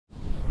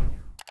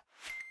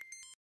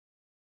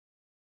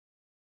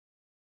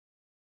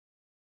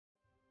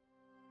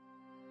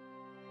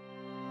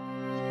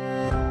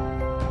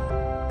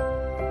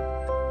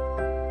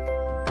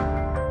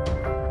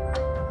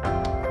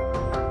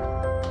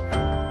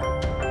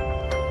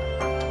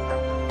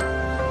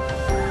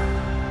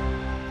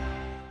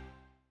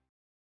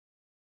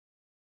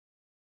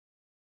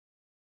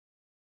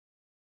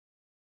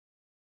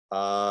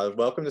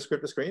Welcome to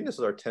Script to Screen. This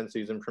is our 10th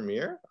season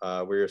premiere.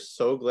 We're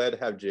so glad to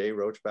have Jay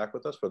Roach back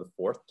with us for the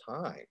fourth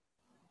time,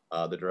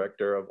 the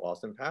director of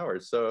Austin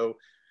Powers. So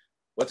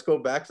let's go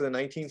back to the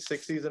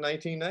 1960s and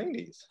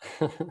 1990s.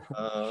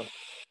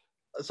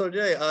 So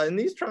Jay, in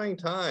these trying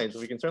times,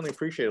 we can certainly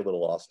appreciate a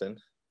little Austin.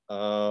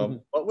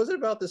 What was it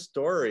about this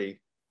story,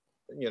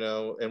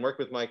 and work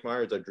with Mike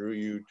Meyers that drew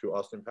you to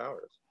Austin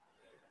Powers?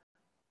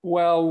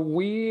 Well,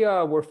 we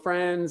were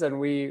friends, and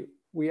we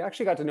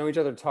actually got to know each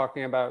other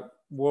talking about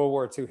World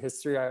War II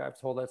history. I've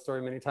told that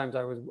story many times.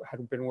 I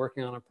had been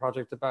working on a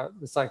project about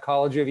the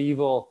psychology of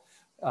evil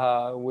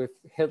with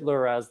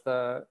Hitler as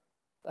the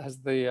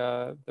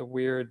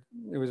weird.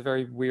 It was a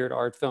very weird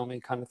art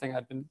filmy kind of thing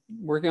I'd been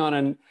working on,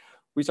 and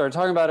we started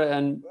talking about it.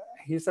 And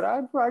he said,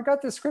 "I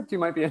got this script you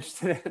might be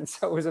interested in."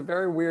 So it was a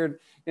very weird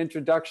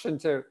introduction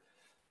to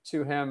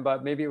him,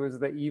 but maybe it was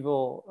the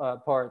evil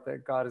part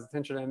that got his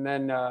attention. And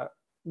then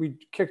we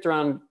kicked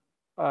around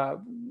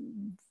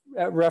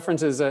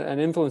references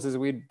and influences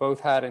we'd both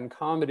had in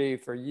comedy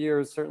for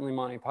years, certainly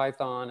Monty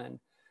Python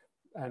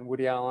and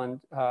Woody Allen,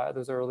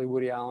 those early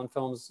Woody Allen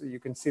films. You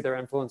can see their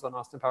influence on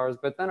Austin Powers,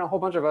 but then a whole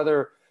bunch of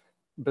other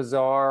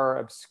bizarre,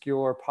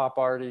 obscure, pop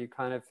arty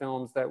kind of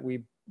films that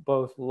we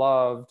both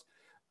loved.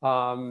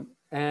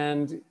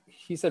 And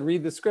he said,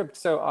 read the script.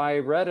 So I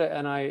read it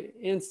and I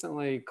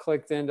instantly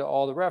clicked into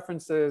all the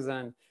references.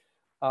 And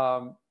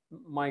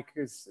Mike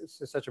is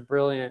such a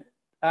brilliant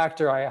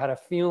actor. I had a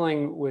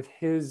feeling with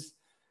his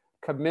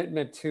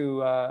commitment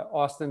to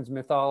Austin's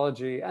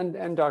mythology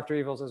and Dr.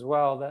 Evil's as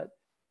well, that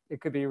it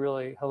could be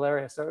really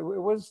hilarious. So it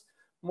was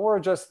more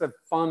just the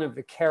fun of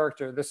the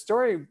character. The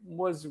story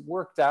was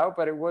worked out,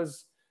 but it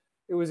was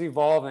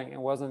evolving. It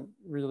wasn't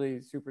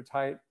really super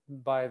tight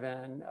by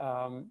then.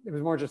 It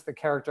was more just the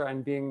character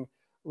and being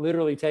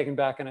literally taken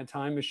back in a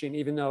time machine,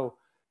 even though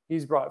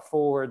he's brought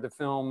forward the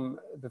film,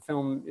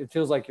 it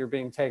feels like you're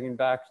being taken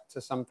back to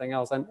something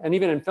else. And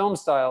even in film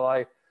style,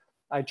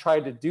 I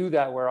tried to do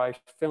that, where I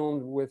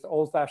filmed with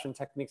old-fashioned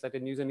techniques. I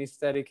didn't use any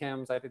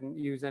Steadicams. I didn't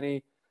use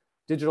any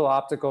digital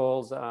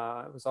opticals.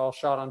 It was all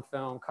shot on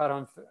film, cut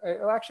on. It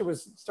actually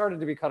started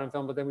to be cut on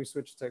film, but then we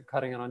switched to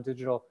cutting it on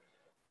digital,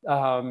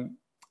 and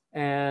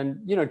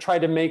tried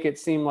to make it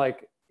seem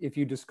like if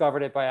you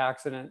discovered it by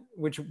accident,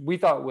 which we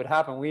thought would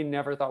happen. We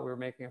never thought we were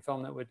making a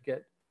film that would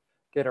get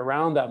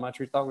around that much.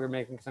 We thought we were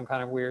making some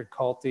kind of weird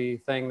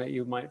culty thing that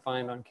you might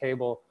find on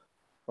cable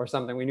or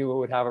something. We knew it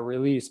would have a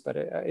release, but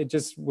it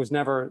just was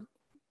never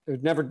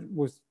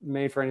was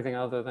made for anything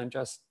other than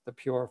just the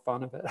pure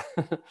fun of it.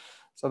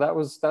 So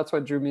that's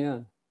what drew me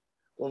in.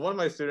 Well, one of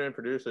my student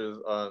producers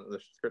on the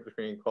script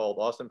screen called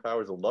Austin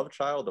Powers a love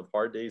child of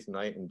Hard Day's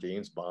Night and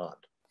James Bond.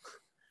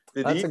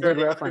 That's a good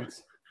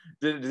reference.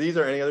 Did these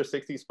or any other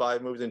 60s spy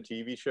movies and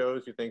TV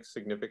shows you think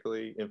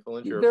significantly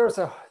influenced your?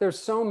 There's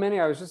so many.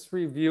 I was just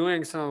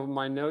reviewing some of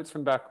my notes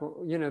from back.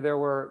 There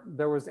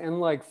was In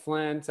Like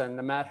Flint and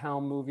the Matt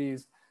Helm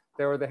movies.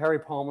 There were the Harry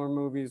Palmer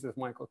movies with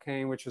Michael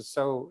Caine, which was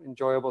so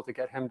enjoyable to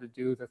get him to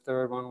do the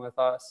third one with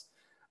us.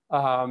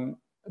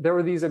 There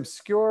were these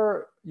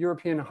obscure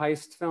European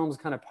heist films,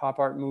 kind of pop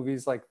art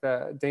movies, like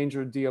the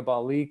Danger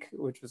Diabolique,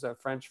 which was a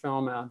French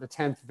film, The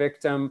 10th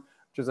Victim,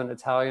 which was an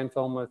Italian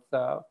film with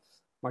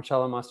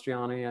Marcello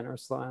Mastroianni and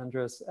Ursula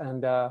Andress.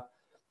 And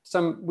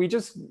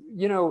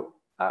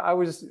I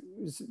was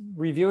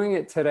reviewing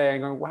it today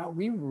and going, wow,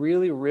 we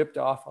really ripped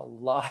off a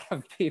lot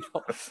of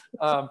people.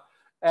 But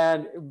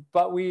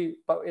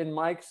in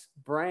Mike's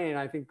brain,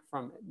 I think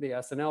from the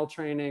SNL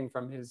training,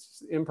 from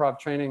his improv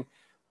training,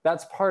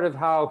 that's part of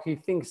how he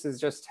thinks, is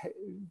just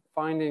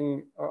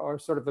finding or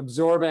sort of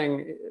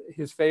absorbing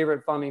his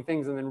favorite funny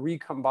things and then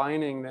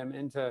recombining them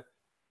into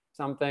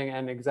something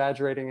and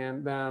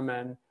exaggerating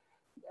them.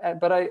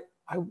 But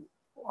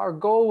our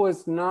goal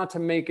was not to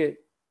make it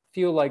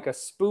feel like a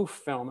spoof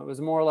film. It was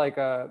more like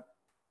an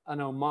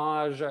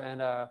homage and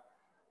a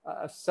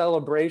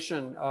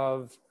celebration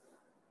of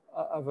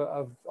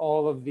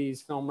all of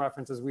these film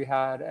references we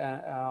had,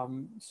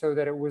 so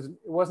that it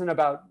wasn't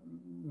about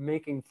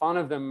making fun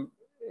of them,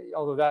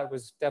 although that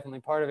was definitely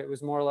part of it. It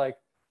was more like,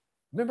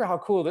 remember how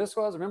cool this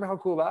was? Remember how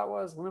cool that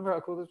was? Remember how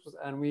cool this was?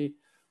 And we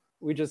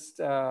just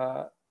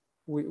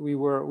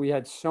we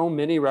had so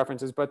many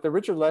references. But the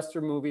Richard Lester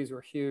movies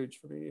were huge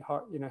for me.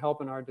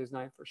 Help in Hard Day's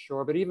Night for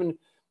sure. But even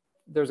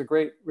there's a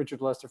great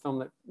Richard Lester film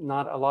that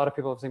not a lot of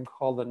people have seen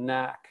called The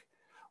Knack,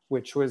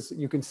 which was,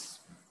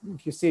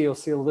 you'll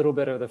see a little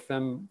bit of the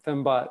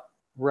fembot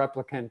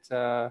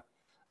replicant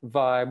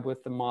vibe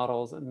with the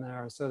models in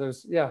there. So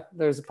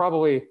there's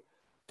probably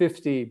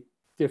 50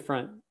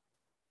 different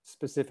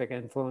specific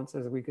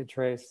influences we could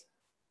trace.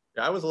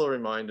 Yeah, I was a little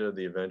reminded of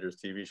the Avengers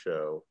TV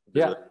show.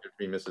 Yeah,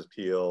 between Mrs.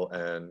 Peel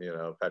and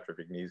Patrick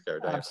Vigne's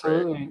character.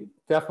 Absolutely,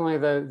 definitely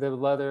the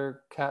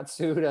leather cat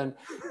suit and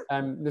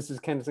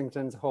Mrs.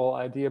 Kensington's whole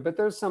idea. But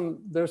there's some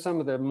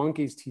of the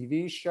Monkeys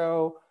TV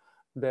show.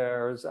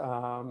 There's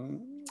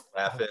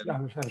Laugh-In.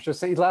 I was just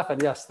saying Laugh-In.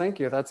 Yes, thank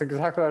you. That's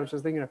exactly what I was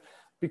just thinking of,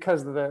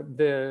 because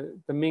the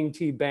Ming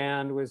T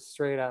band was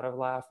straight out of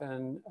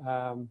Laugh-In,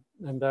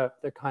 and the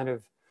kind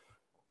of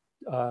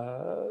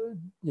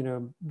you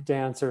know,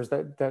 dancers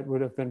that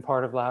would have been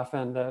part of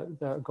Laugh-In,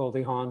 the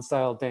Goldie Hawn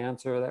style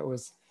dancer that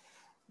was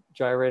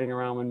gyrating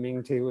around when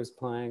Ming T was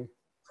playing.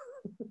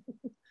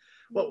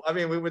 Well, I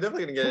mean, we're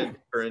definitely going to get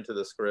deeper into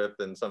the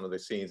script and some of the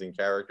scenes and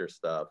character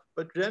stuff.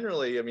 But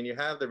generally, I mean, you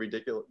have the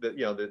ridiculous, you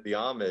know, the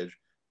homage,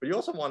 but you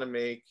also want to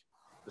make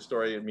the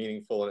story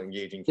meaningful and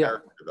engaging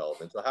character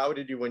development. So how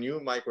did you, when you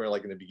and Mike were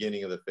like in the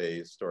beginning of the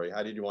phase story,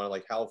 how did you want to,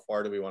 like, how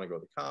far do we want to go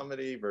with the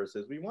comedy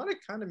versus we want to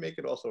kind of make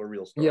it also a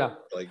real story? Yeah.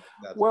 Like,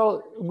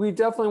 well, we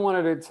definitely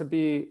wanted it to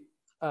be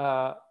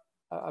a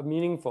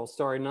meaningful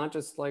story, not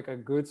just like a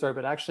good story,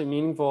 but actually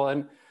meaningful.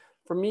 And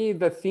for me,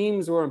 the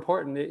themes were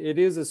important. It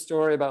is a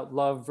story about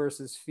love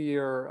versus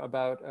fear,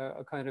 about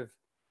a kind of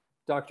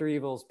Dr.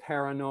 Evil's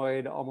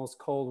paranoid, almost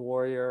cold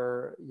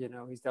warrior. You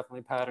know, he's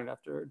definitely patterned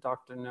after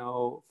Dr.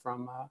 No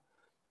from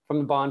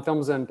the Bond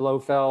films and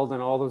Blofeld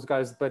and all those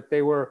guys. But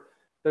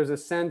there's a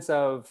sense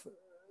of,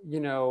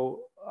 you know,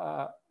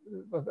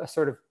 a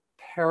sort of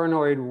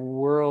paranoid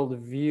world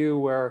view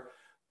where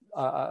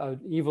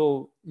an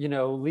evil, you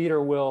know,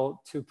 leader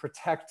will, to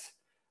protect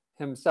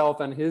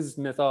himself and his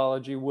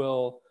mythology,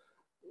 will,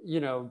 you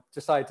know,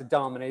 decide to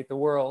dominate the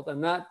world.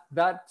 And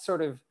that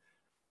sort of,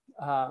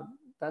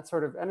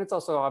 and it's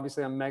also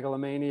obviously a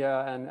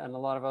megalomania and a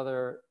lot of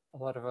other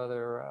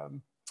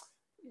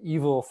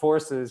evil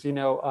forces, you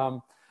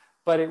know,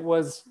 but it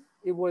was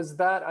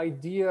that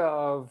idea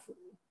of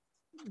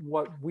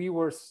what we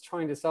were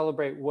trying to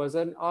celebrate was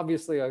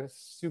obviously a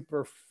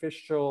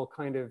superficial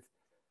kind of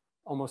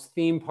almost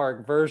theme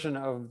park version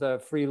of the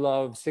free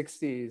love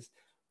 60s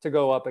to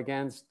go up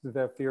against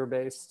the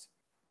fear-based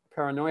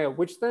paranoia,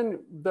 which then,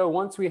 though,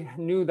 once we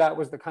knew that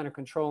was the kind of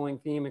controlling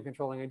theme and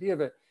controlling idea of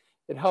it,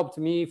 it helped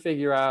me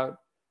figure out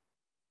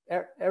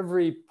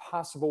every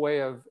possible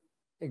way of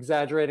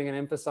exaggerating and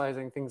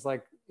emphasizing things.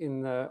 Like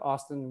in the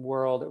Austin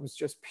world, it was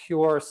just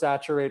pure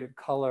saturated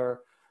color,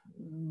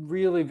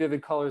 really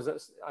vivid colors.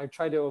 I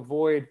tried to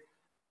avoid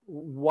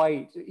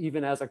white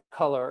even as a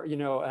color, you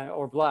know,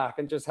 or black,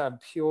 and just have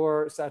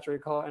pure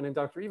saturated color. And in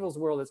Dr. Evil's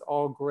world, it's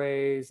all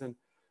grays and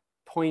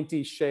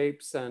pointy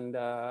shapes. And,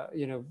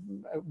 you know,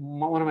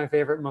 one of my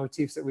favorite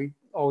motifs that we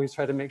always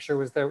try to make sure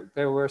was there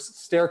were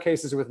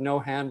staircases with no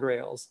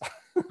handrails.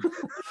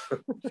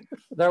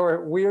 There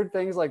were weird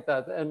things like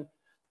that. And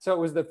so it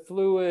was the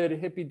fluid,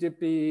 hippy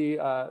dippy,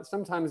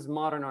 sometimes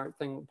modern art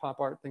thing, pop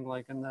art thing,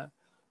 like in the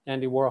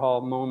Andy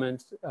Warhol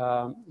moment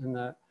in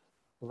the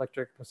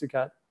Electric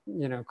Pussycat,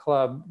 you know,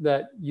 club,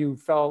 that you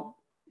felt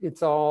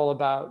it's all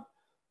about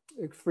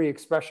free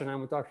expression.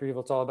 And with Dr.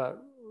 Evil, it's all about,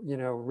 you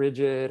know,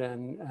 rigid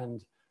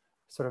and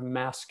sort of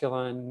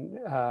masculine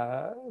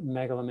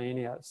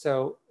megalomania.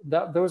 So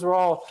those were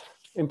all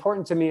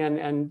important to me.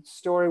 And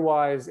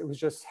story-wise, it was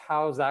just,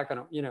 how's that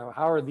gonna, you know,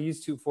 how are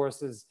these two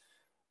forces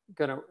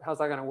how's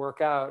that gonna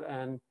work out?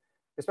 And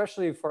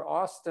especially for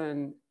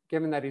Austin,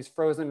 given that he's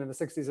frozen in the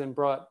 60s and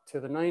brought to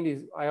the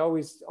 90s, I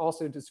always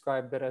also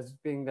describe that as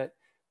being that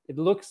it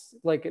looks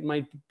like it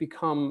might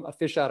become a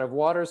fish out of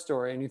water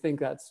story. And you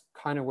think that's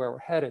kind of where we're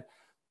headed,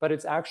 but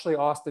it's actually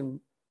Austin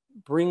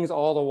brings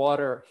all the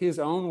water, his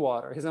own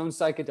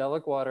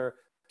psychedelic water,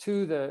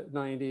 to the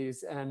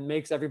 90s and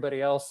makes everybody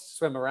else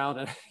swim around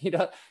it. He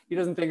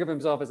doesn't think of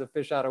himself as a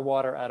fish out of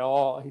water at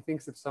all. He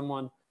thinks of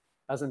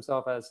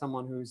himself as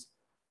someone who's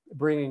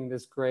bringing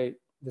this great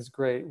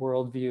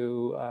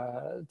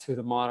worldview to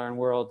the modern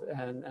world,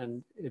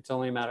 and it's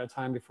only a matter of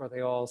time before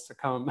they all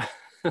succumb.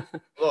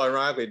 Well,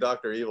 ironically,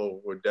 Dr.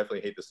 Evil would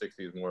definitely hate the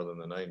 60s more than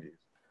the 90s.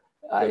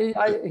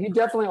 He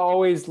definitely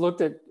always looked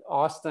at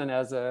Austin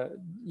as a,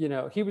 you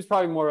know, he was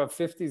probably more a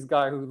 50s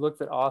guy who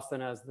looked at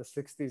Austin as the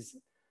 60s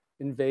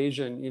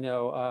invasion, you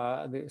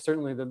know,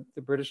 certainly the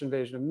British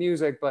invasion of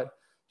music, but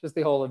just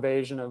the whole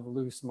invasion of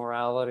loose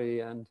morality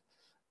and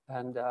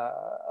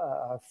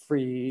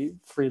free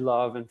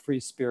love and free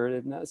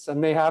spiritedness.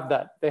 And they have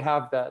that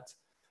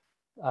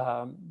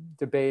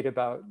debate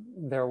about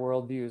their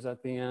worldviews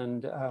at the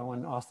end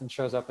when Austin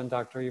shows up in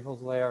Dr.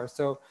 Evil's lair.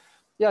 So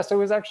yeah, so it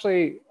was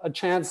actually a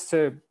chance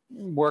to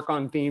work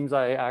on themes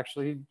I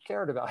actually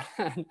cared about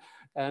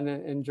and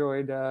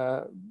enjoyed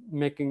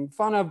making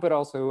fun of, but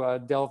also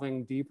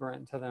delving deeper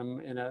into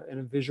them in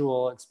a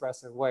visual,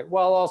 expressive way,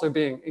 while also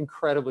being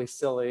incredibly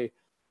silly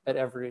at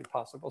every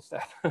possible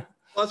step. Well,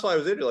 that's why I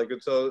was into like,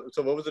 so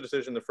what was the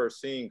decision, the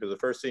first scene? Because the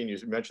first scene, you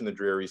mentioned the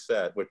dreary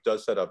set, which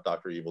does set up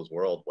Dr. Evil's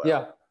world well.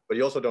 Yeah. But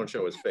you also don't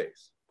show his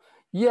face.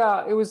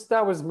 Yeah,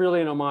 that was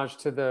really an homage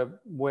to the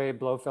way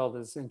Blofeld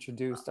is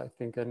introduced, I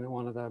think, in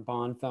one of the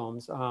Bond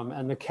films.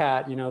 And the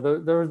cat, you know,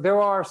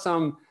 there are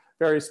some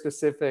very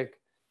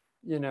specific,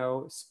 you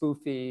know,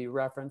 spoofy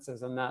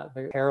references, and that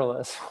the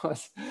hairless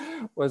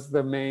was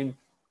the main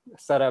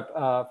setup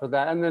for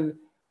that. And then,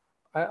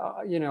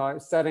 you know,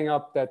 setting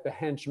up that the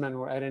henchmen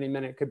were at any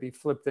minute could be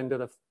flipped into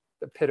the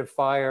pit of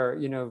fire,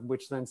 you know,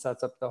 which then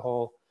sets up the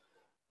whole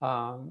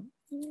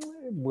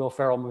Will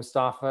Ferrell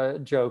Mustafa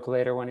joke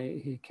later when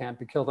he can't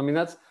be killed. I mean,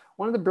 that's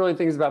one of the brilliant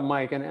things about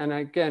Mike. And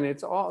again,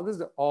 this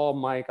is all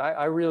Mike.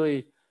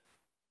 I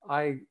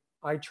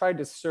tried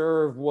to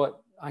serve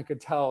what I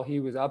could tell he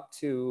was up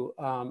to,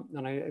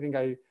 and I think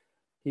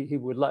he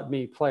would let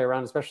me play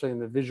around, especially in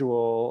the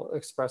visual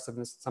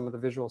expressiveness, some of the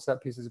visual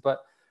set pieces.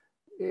 But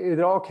it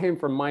all came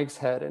from Mike's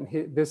head, and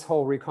this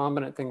whole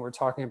recombinant thing we're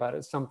talking about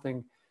is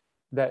something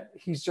that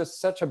he's just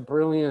such a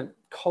brilliant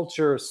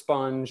culture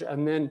sponge.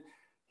 And then,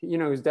 you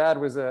know, his dad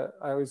was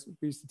we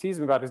used to tease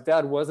him about his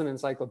dad was an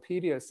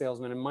encyclopedia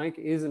salesman, and Mike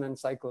is an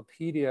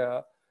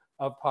encyclopedia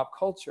of pop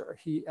culture.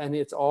 And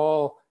it's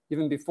all,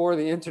 even before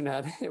the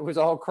internet, it was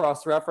all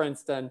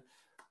cross-referenced and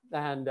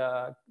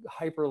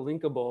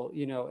hyperlinkable,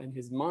 you know, in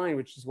his mind,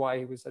 which is why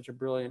he was such a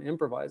brilliant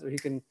improviser.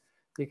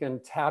 He can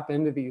tap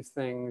into these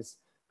things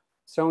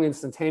so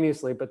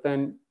instantaneously, but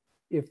then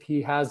if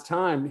he has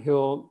time,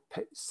 he'll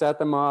set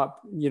them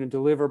up, you know,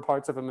 deliver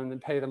parts of them and then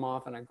pay them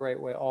off in a great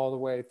way all the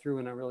way through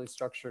in a really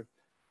structured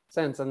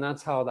sense. And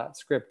that's how that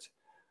script,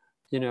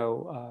 you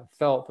know,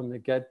 felt from the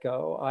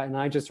get-go. And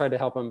I just tried to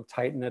help him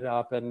tighten it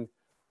up and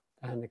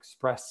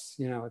express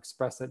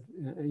it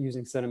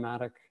using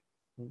cinematic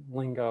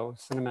lingo,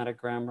 cinematic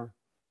grammar.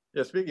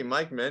 Yeah, speaking,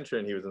 Mike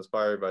mentioned he was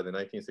inspired by the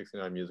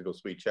 1969 musical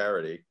Sweet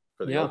Charity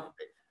for the opening.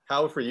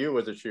 How for you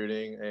was it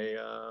shooting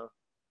a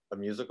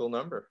musical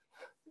number?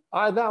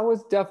 That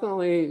was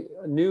definitely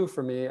new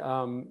for me.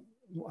 I'm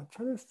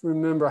trying to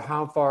remember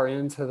how far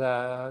into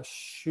the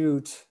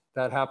shoot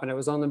that happened. It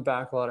was on the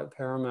backlot at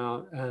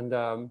Paramount, and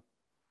I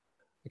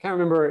can't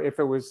remember if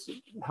it was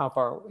how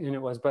far in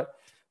it was. But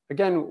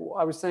again,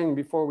 I was saying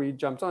before we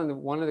jumped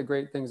on, one of the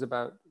great things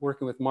about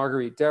working with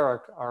Marguerite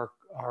Derrick, our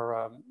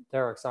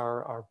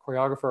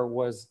choreographer,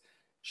 was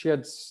she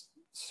had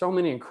so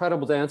many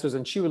incredible dancers,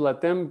 and she would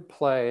let them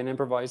play and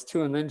improvise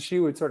too, and then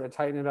she would sort of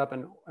tighten it up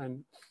and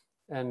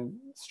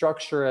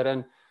structure it.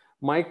 And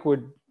Mike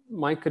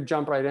could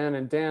jump right in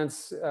and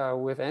dance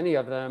with any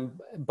of them,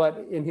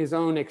 but in his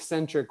own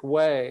eccentric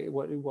way,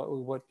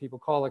 what people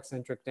call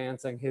eccentric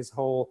dancing. His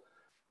whole,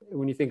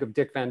 when you think of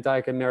Dick Van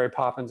Dyke and Mary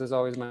Poppins is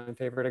always my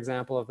favorite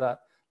example of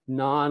that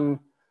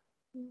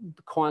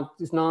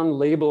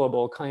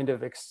non-labelable kind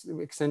of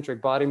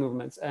eccentric body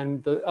movements.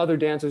 And the other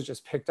dancers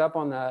just picked up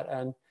on that.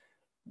 And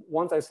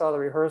once I saw the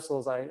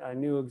rehearsals, I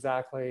knew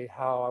exactly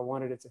how I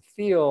wanted it to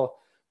feel.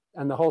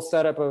 And the whole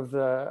setup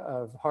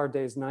of Hard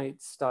Day's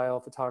Night style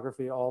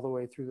photography all the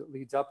way through that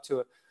leads up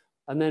to it.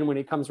 And then when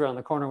he comes around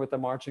the corner with the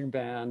marching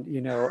band,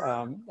 you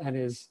know, and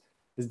is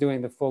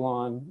doing the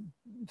full-on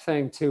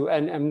thing too.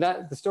 And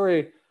that the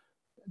story,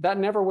 that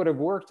never would have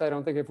worked, I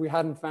don't think, if we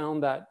hadn't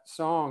found that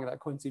song, that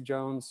Quincy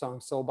Jones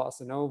song, Soul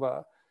Bossa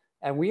Nova.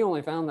 And we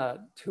only found that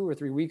 2 or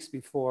 3 weeks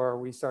before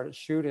we started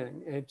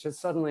shooting. It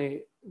just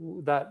suddenly,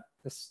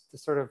 this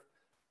sort of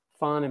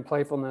fun and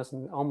playfulness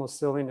and almost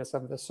silliness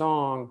of the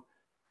song,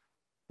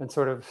 and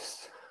sort of,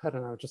 I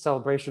don't know, just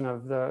celebration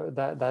of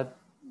that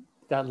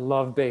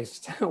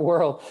love-based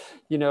world,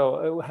 you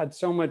know, it had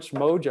so much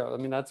mojo. I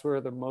mean, that's where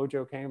the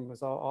mojo came,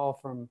 was all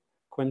from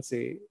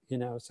Quincy, you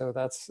know, so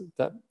that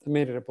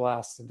made it a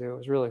blast to do. It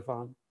was really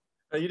fun.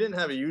 Now, you didn't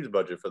have a huge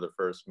budget for the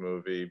first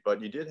movie,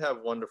 but you did have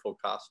wonderful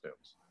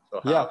costumes.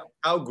 So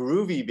how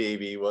groovy,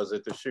 baby, was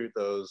it to shoot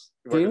those?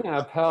 Dina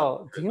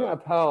Appel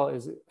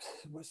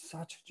was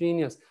such a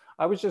genius.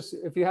 I was just,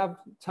 if you have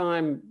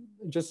time,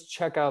 just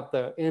check out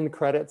the end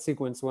credit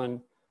sequence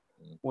when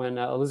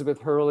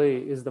Elizabeth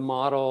Hurley is the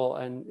model,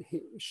 and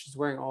she's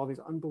wearing all these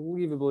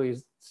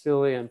unbelievably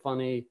silly and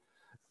funny,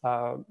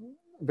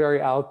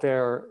 very out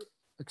there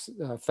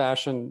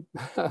fashion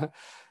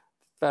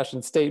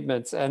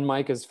statements, and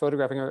Mike is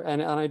photographing her,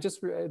 and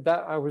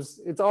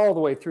it's all the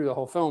way through the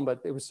whole film,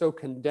 but it was so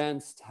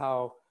condensed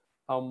how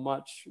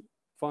much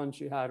fun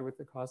she had with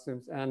the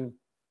costumes. And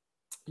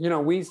you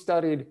know, we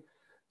studied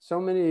so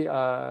many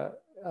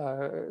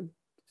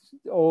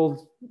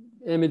old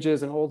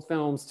images and old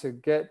films to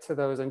get to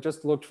those, and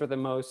just looked for the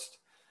most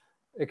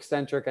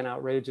eccentric and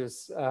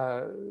outrageous.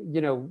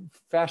 You know,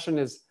 fashion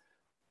is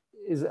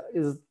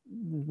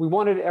we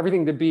wanted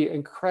everything to be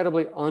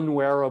incredibly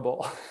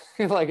unwearable.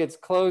 Like, it's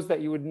clothes that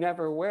you would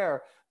never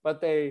wear,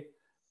 but they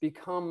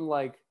become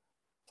like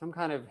some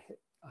kind of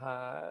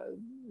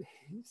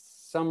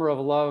Summer of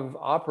Love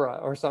opera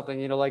or something,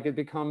 you know, like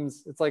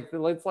it's like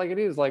it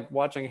is like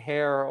watching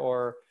Hair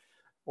or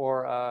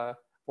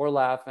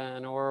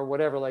Laugh-In or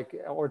whatever, like,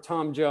 or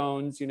Tom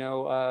Jones, you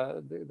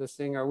know, the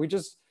singer.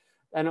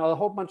 And a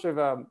whole bunch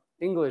of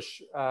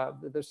English,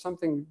 there's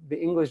something, the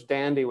English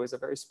dandy was a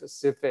very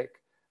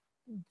specific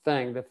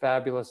thing, the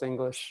fabulous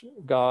English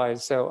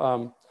guys.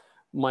 So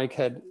Mike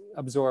had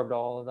absorbed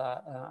all of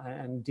that,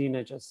 and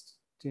Dina just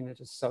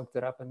soaked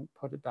it up and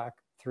put it back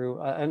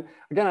through. And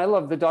again, I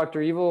love the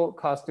Dr. Evil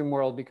costume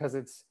world because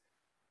it's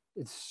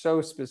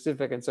so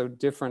specific and so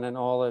different in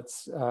all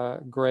its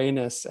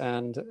grayness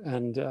and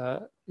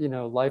you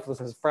know,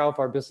 lifelessness. Frau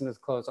Farbissina's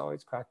clothes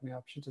always crack me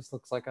up. She just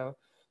looks like a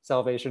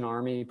Salvation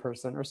Army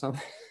person or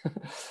something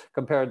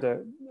compared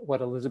to what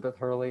Elizabeth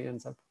Hurley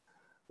ends up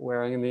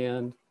wearing in the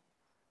end.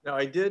 Now,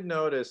 I did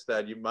notice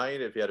that you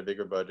might, if you had a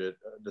bigger budget,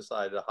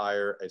 decide to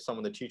hire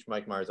someone to teach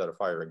Mike Meyers how to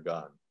fire a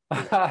gun.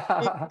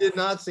 He did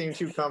not seem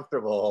too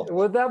comfortable.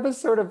 Well, that was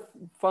sort of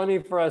funny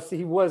for us.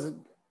 He was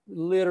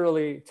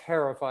literally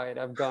terrified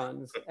of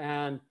guns.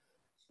 And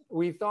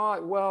we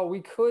thought, well,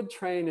 we could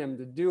train him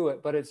to do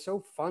it, but it's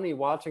so funny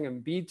watching him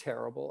be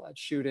terrible at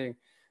shooting.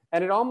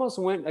 And it almost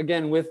went,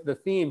 again, with the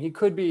theme. He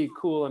could be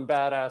cool and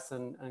badass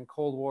and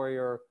Cold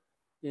Warrior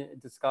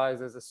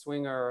disguised as a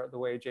swinger the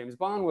way James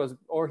Bond was,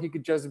 or he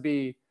could just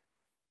be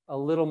a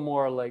little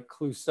more like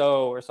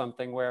Clouseau or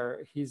something,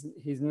 where he's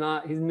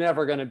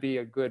never going to be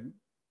a good,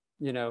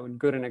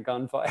 good in a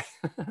gunfight.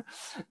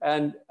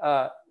 And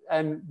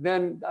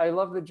then I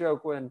love the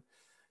joke when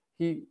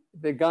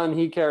the gun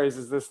he carries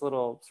is this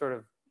little sort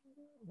of,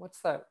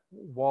 what's that,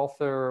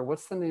 Walther,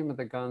 what's the name of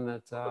the gun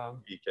that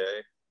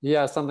PK?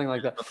 Yeah, something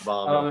like that.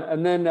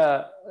 And then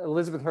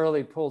Elizabeth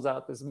Hurley pulls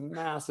out this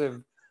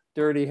massive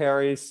Dirty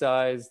Harry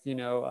sized,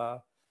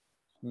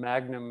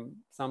 Magnum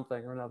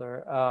something or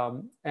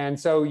another. And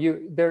so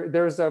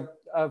there's a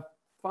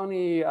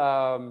funny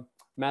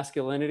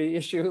masculinity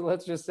issue,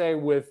 let's just say,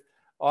 with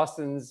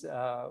Austin's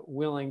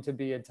willing to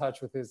be in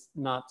touch with his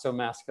not so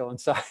masculine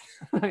side,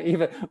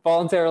 even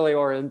voluntarily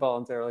or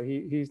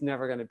involuntarily. He's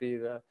never going to be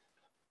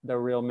the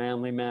real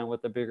manly man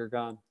with the bigger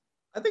gun.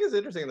 I think it's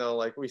interesting though,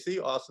 like we see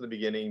Austin in the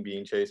beginning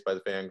being chased by the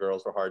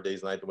fangirls for Hard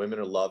Day's Night. The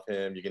women love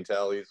him. You can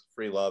tell he's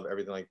free love,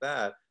 everything like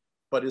that.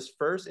 But his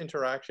first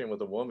interaction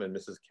with a woman,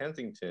 Mrs.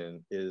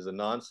 Kensington, is a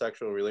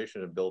non-sexual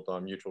relationship built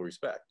on mutual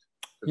respect.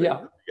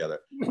 Yeah. Together.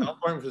 How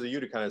important was it for you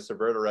to kind of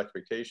subvert our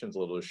expectations a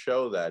little, to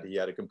show that he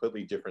had a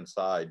completely different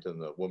side to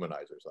the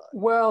womanizer side?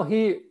 Well,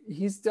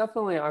 he's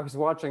definitely, I was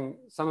watching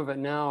some of it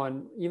now,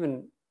 and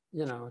even,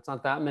 it's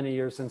not that many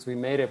years since we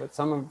made it, but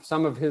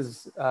some of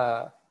his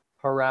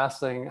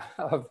harassing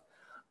of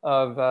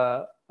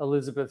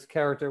Elizabeth's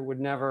character would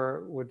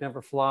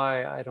never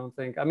fly, I don't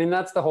think. I mean,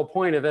 that's the whole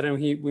point of it, and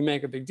we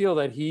make a big deal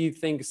that he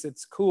thinks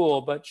it's cool,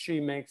 but she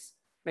makes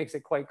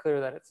it quite clear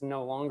that it's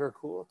no longer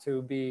cool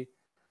to be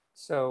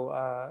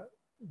so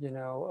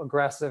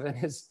aggressive in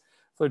his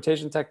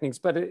flirtation techniques.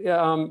 But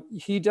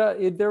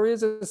there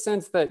is a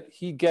sense that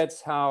he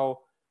gets how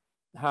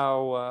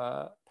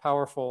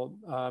powerful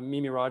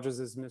Mimi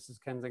Rogers' Mrs.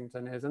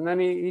 Kensington is, and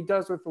then he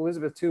does with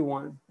Elizabeth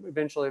too.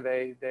 Eventually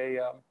they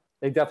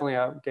definitely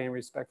gain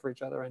respect for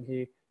each other,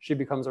 and she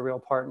becomes a real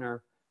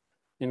partner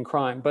in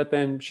crime. But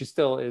then she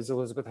still is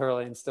Elizabeth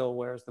Hurley and still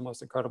wears the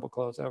most incredible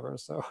clothes ever.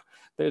 So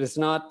it's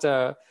not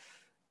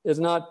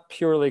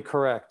purely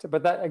correct.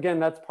 But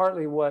that's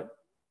partly what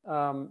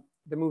the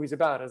movie's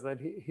about, is that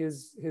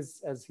his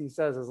as he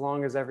says, as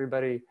long as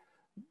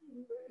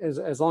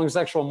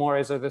sexual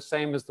mores are the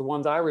same as the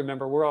ones I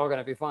remember, we're all going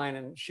to be fine.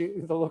 And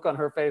the look on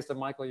her face and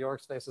Michael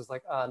York's face is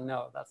like,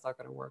 no, that's not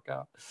going to work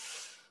out.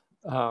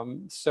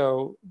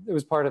 So it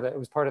was part of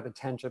the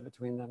tension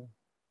between them.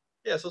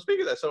 Yeah, so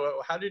speaking of that, so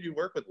how did you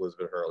work with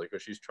Elizabeth Hurley?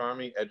 Because she's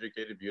charming,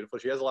 educated, beautiful.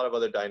 She has a lot of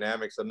other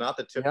dynamics, and not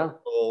the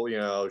typical,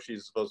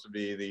 she's supposed to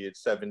be the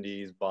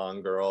 70s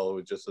Bond girl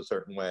who's just a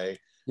certain way.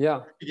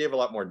 Yeah. She gave a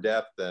lot more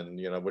depth, and,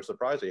 which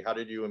surprised me. How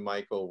did you and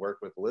Michael work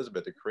with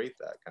Elizabeth to create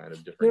that kind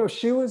of different?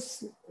 She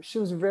was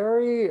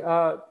very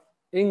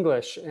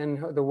English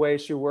in the way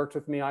she worked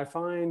with me. I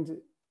find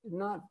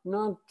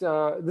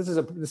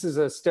this is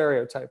a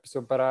stereotype.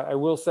 But I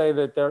will say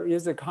that there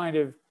is a kind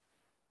of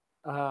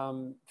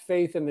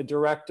faith in the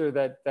director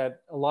that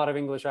a lot of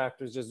English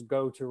actors just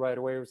go to right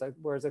away,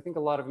 whereas I think a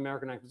lot of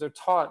American actors are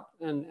taught,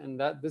 and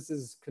that this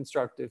is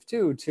constructive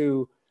too,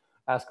 to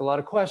ask a lot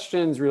of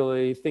questions,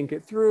 really think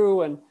it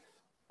through.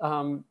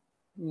 And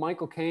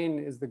Michael Caine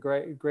is the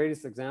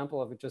greatest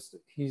example of it. Just,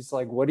 he's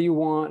like, what do you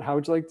want? How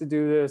would you like to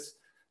do this?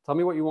 Tell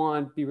me what you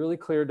want. Be really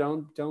clear.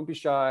 Don't be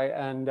shy.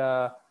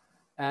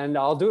 And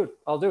I'll do it.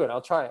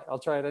 I'll try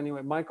it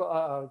anyway.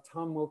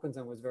 Tom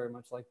Wilkinson was very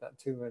much like that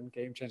too in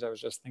Game Change. I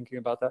was just thinking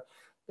about that.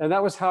 And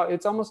that was how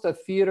it's almost a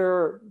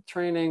theater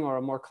training or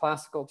a more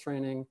classical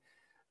training.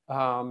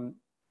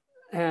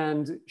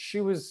 And she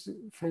was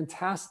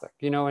fantastic,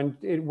 and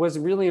it was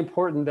really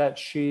important that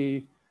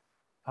she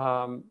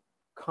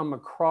come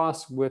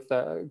across with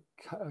a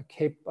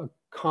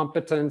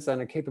competence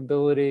and a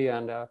capability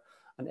and an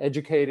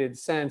educated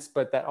sense,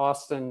 but that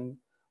Austin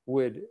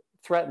would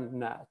threaten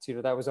that.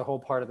 That was a whole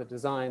part of the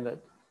design, that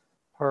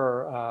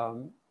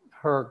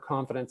her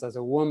confidence as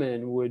a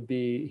woman would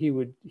be, he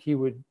would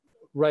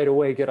right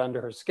away get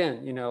under her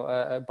skin,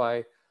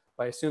 by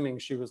assuming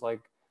she was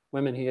like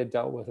women he had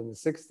dealt with in the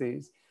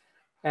 60s.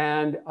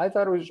 And I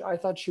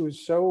thought she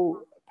was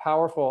so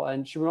powerful,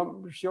 and she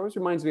always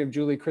reminds me of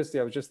Julie Christie.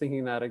 I was just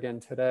thinking that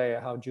again today,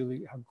 how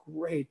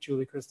great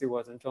Julie Christie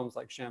was in films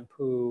like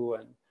Shampoo,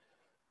 and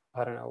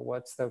I don't know,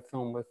 what's the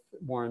film with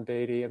Warren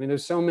Beatty? I mean,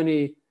 there's so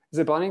many. Is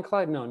it Bonnie and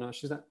Clyde? No,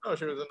 she's not. No,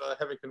 she was in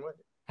Heaven Can Wait.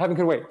 Heaven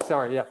Can Wait.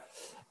 Sorry, yeah.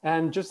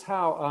 And just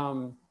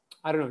how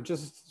I don't know,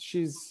 just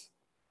she's,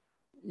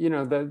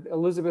 that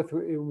Elizabeth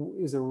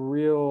is a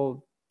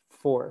real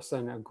force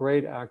and a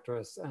great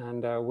actress,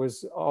 and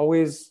was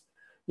always,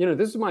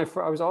 this is I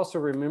was also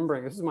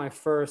remembering, this is my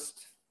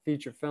first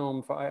feature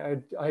film.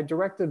 I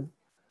directed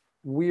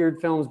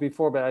weird films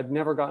before, but I'd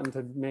never gotten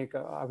to make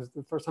I was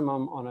the first time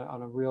I'm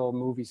on a real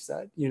movie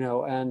set,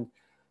 and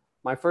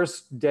my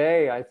first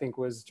day, I think,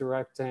 was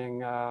directing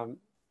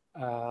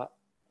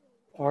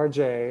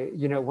RJ,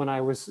 you know, when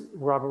I was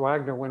Robert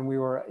Wagner, when we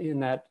were in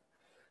that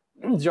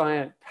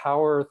giant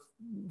power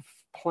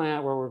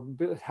plant where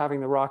we're having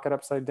the rocket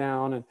upside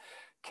down, and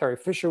Carrie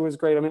Fisher was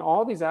great. I mean,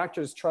 all these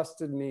actors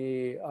trusted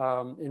me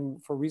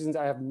for reasons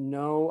I have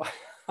no,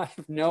 I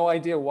have no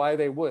idea why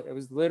they would. It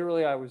was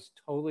literally, I was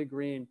totally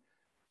green.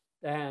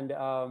 And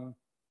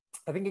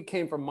I think it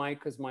came from Mike,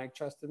 because Mike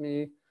trusted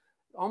me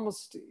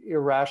almost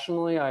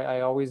irrationally.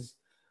 I always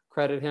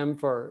credit him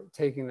for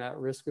taking that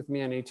risk with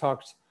me. And he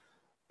talked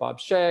Bob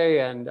Shea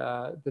and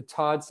the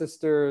Todd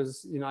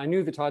sisters. You know, I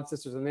knew the Todd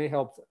sisters, and they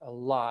helped a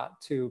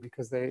lot too,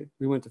 because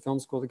we went to film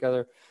school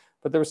together.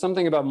 But there was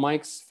something about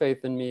Mike's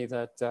faith in me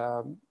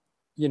that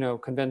you know,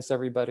 convinced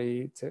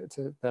everybody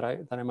that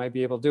I might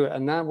be able to do it.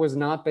 And that was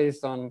not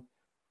based on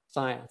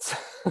science.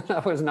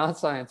 That was not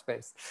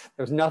science-based.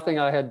 There was nothing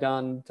I had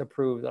done to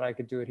prove that I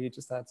could do it. He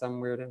just had some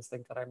weird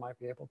instinct that I might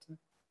be able to.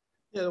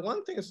 Yeah, the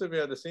one thing that's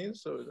behind the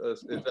scenes, so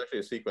it's actually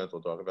a sequence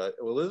we'll talk about.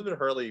 Elizabeth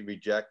Hurley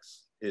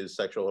rejects his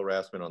sexual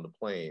harassment on the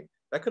plane.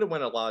 That could have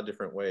went a lot of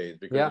different ways,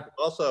 because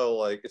also,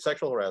 like, it's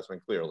sexual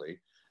harassment clearly,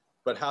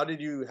 but how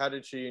did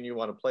she and you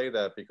want to play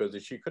that? Because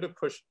she could have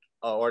pushed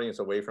our audience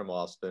away from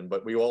Austin,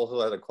 but we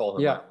also had to call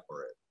him out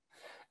for it.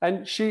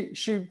 And she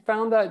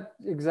found that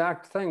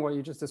exact thing, what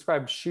you just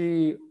described.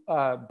 She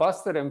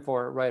busted him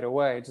for it right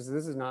away. Just,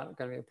 this is not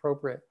going to be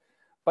appropriate.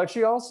 But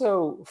she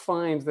also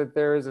finds that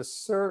there is a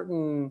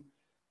certain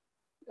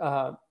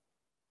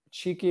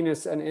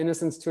cheekiness and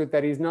innocence to it,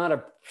 that he's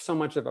not so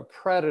much of a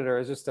predator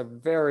as just a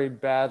very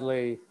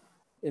badly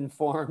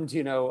informed,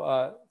 you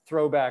know,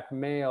 throwback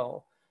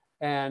male,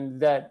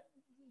 and that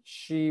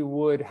she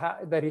would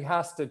that he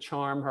has to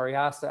charm her. He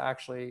has to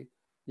actually,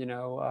 you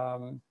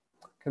know,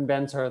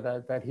 convince her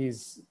that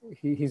he's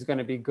going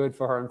to be good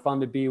for her and fun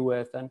to be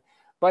with.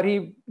 But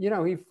he, you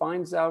know, he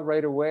finds out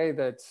right away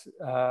that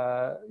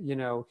you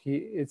know,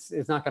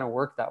 it's not going to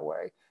work that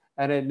way,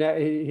 and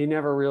he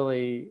never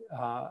really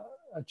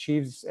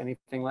achieves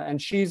anything.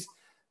 And she's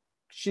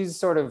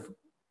sort of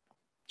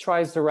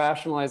tries to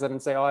rationalize it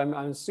and say, oh, I'm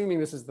assuming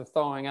this is the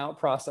thawing out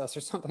process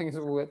or something,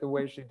 with the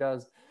way she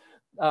does.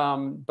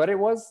 But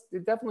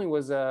it definitely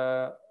was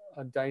a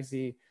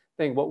dicey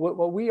thing.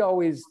 What we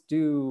always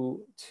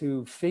do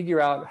to figure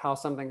out how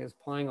something is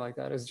playing like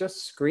that is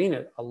just screen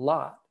it a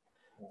lot.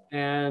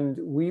 And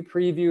we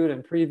previewed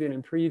and previewed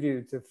and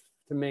previewed to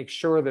make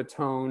sure the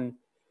tone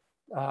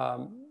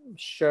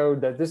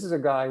showed that this is a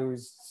guy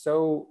who's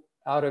so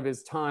out of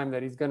his time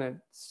that he's going to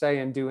say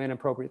and do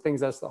inappropriate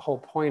things. That's the whole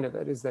point of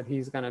it, is that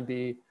he's going to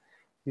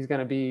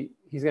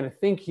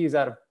think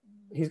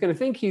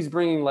he's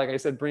bringing, like I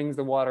said, brings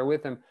the water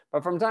with him.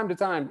 But from time to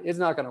time, it's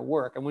not going to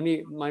work. And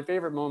my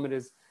favorite moment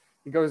is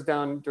he goes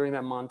down during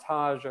that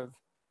montage of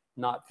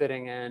not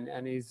fitting in,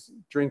 and he's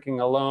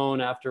drinking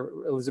alone after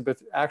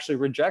Elizabeth actually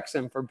rejects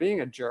him for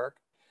being a jerk.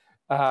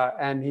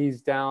 And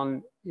he's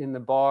down in the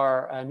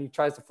bar, and he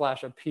tries to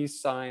flash a peace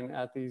sign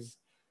at these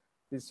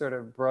sort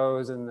of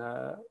bros in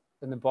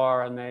the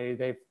bar, and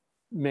they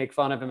make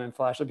fun of him and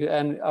flash a peace.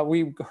 And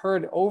we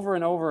heard over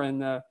and over in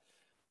the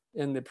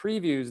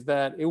previews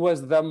that it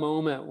was the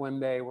moment when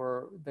the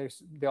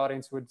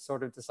audience would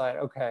sort of decide,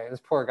 okay, this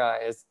poor guy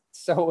is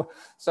so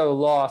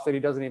lost that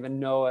he doesn't even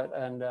know it,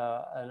 and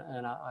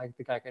I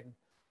think I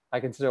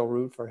can still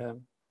root for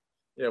him.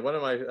 Yeah, one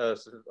of my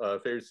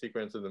favorite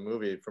sequences in the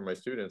movie, for my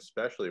students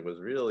especially, was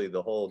really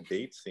the whole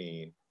date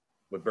scene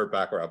with Burt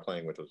Bacharach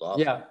playing, which was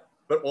awesome. Yeah.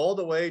 But all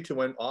the way to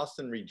when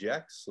Austin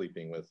rejects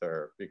sleeping with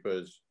her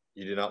because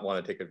you did not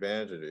want to take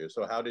advantage of you.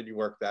 So how did you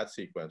work that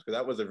sequence? Because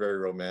that was a very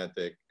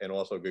romantic and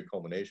also a good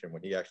culmination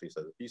when he actually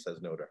says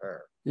no to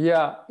her.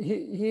 Yeah,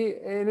 he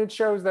and it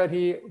shows that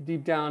he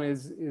deep down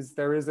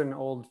there is an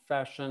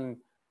old-fashioned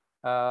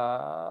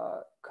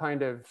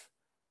kind of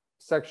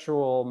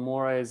sexual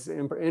mores,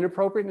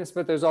 inappropriateness,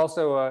 but there's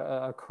also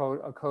a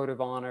code of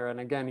honor. And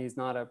again, he's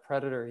not a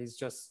predator. He's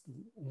just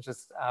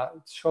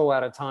so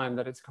out of time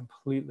that it's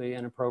completely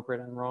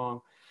inappropriate and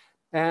wrong.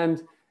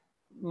 And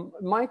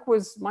Mike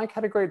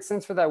had a great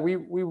sense for that.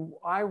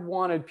 I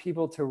wanted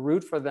people to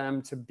root for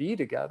them to be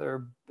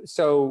together,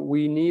 so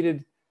we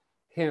needed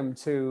him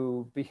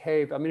to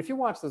behave. I mean, if you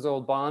watch those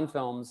old Bond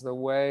films, the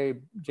way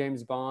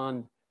James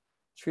Bond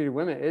treated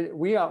women,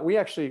 we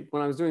actually,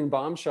 when I was doing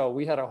Bombshell,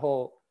 we had a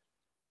whole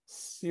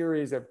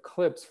series of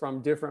clips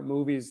from different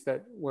movies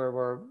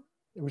where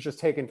it was just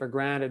taken for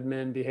granted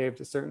men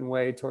behaved a certain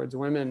way towards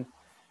women,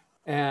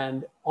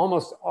 and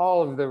almost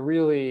all of the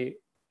really,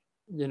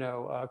 you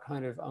know,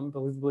 kind of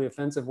unbelievably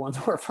offensive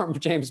ones were from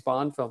James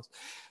Bond films.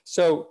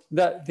 So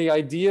that the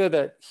idea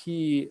that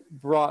he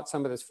brought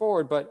some of this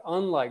forward, but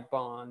unlike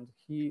Bond,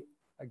 he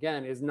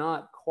again is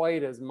not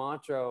quite as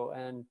macho,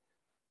 and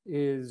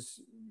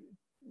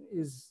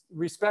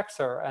respects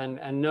her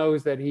and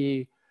knows that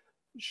he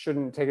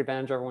shouldn't take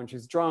advantage of her when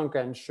she's drunk,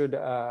 and should you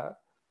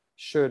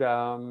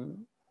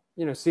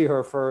know, see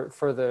her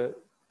for the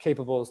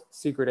capable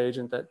secret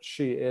agent that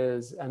she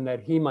is, and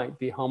that he might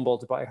be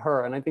humbled by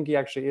her. And I think he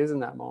actually is in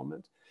that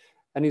moment.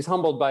 And he's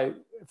humbled by,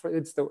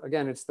 it's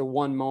the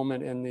one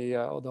moment in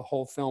the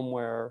whole film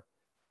where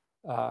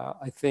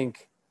I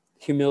think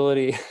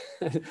humility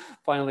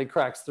finally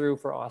cracks through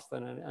for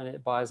Austin, and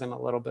it buys him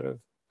a little bit of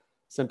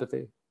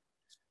sympathy.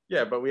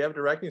 Yeah, but we have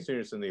directing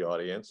students in the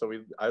audience, so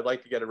I'd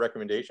like to get a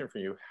recommendation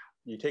from you.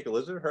 You take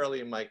Elizabeth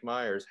Hurley and Mike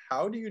Meyers.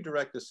 How do you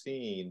direct a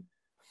scene,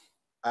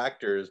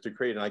 actors, to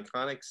create an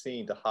iconic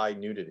scene to hide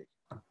nudity?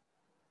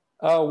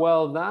 Oh,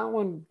 well,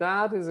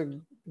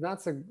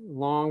 that's a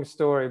long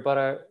story,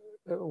 but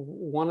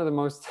one of the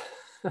most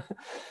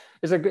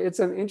it's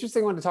an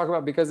interesting one to talk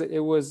about, because it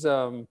was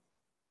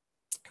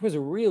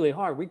really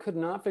hard. We could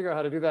not figure out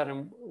how to do that,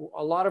 and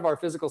a lot of our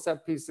physical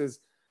set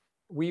pieces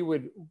we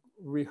would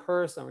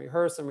rehearse and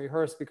rehearse and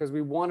rehearse, because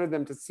we wanted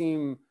them to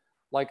seem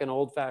like an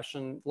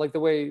old-fashioned, like the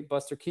way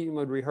Buster Keaton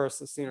would rehearse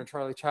a scene, or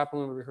Charlie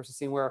Chaplin would rehearse a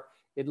scene, where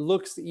it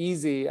looks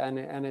easy and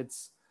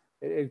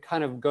it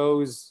kind of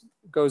goes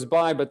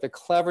by, but the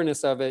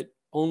cleverness of it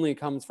only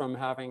comes from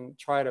having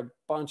tried a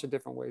bunch of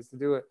different ways to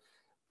do it.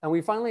 And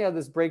we finally had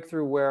this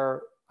breakthrough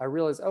where I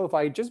realized, oh, if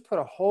I just put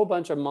a whole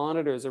bunch of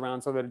monitors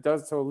around so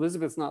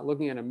Elizabeth's not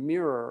looking at a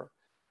mirror,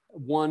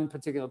 one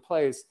particular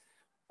place,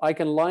 I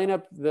can line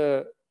up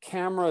the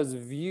camera's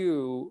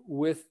view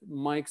with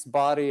Mike's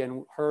body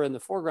and her in the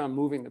foreground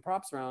moving the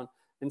props around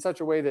in such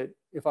a way that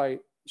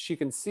she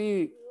can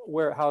see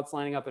how it's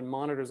lining up in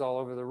monitors all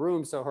over the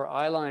room. So her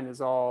eye line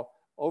is all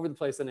over the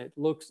place, and it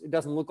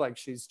doesn't look like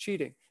she's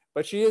cheating,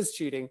 but she is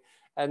cheating.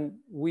 And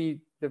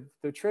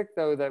the trick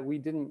though that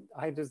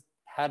I just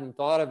hadn't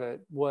thought of it,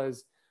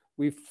 was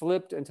we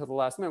flipped until the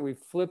last minute. We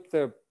flipped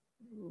the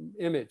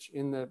image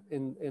in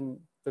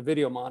the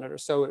video monitor,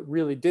 so it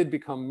really did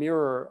become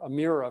a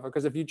mirror of it.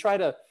 Because if you try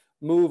to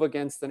move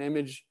against an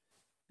image,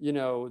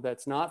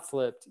 that's not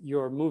flipped,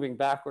 you're moving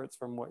backwards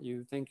from what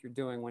you think you're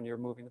doing when you're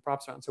moving the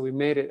props around. So we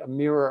made it a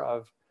mirror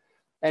of.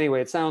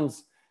 Anyway, it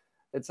sounds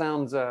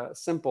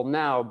simple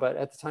now, but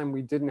at the time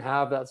we didn't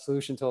have that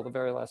solution till the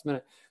very last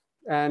minute.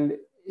 And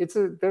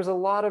there's a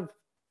lot of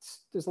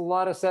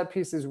set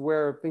pieces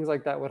where things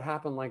like that would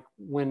happen, like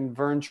when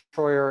Vern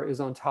Troyer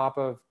is on top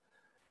of.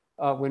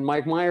 When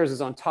Mike Meyers is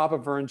on top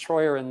of Vern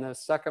Troyer in the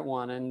second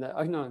one, and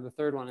the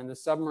third one, in the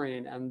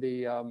submarine, and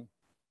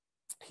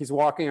he's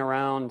walking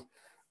around.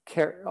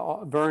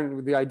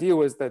 Vern, the idea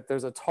was that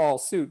there's a tall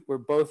suit where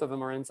both of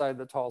them are inside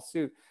the tall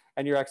suit,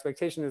 and your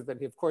expectation is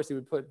that of course he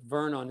would put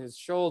Vern on his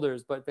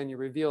shoulders, but then you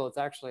reveal it's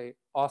actually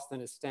Austin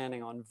is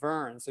standing on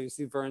Vern, so you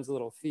see Vern's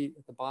little feet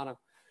at the bottom.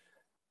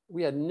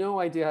 We had no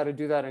idea how to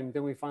do that, and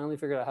then we finally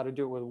figured out how to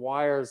do it with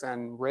wires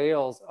and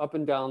rails up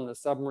and down the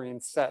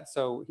submarine set.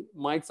 So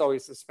Mike's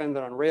always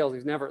suspended on rails.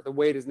 The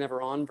weight is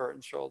never on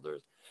Vern's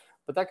shoulders.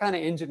 But that kind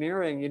of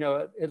engineering,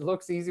 it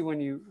looks easy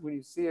when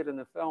you see it in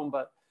the film,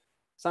 but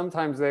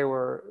sometimes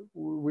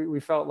we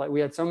felt like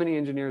we had so many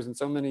engineers and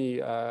so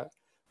many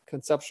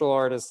conceptual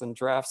artists and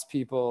drafts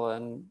people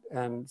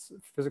and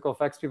physical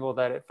effects people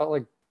that it felt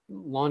like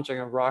launching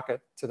a rocket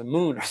to the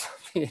moon or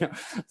something. It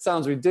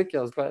sounds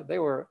ridiculous, but they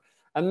were.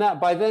 And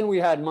by then we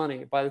had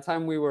money. By the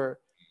time we were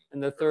in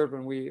the third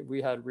one,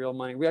 we had real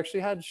money. We actually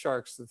had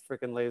sharks with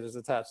freaking lasers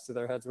attached to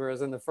their heads.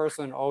 Whereas in the first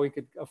one, all we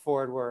could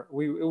afford it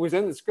was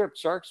in the script,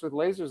 sharks with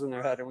lasers in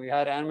their head. And we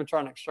had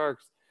animatronic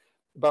sharks,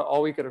 but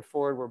all we could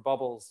afford were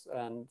bubbles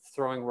and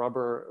throwing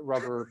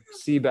rubber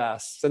sea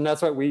bass. And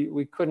that's what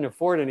we couldn't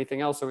afford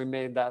anything else. So we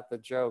made that the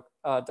joke.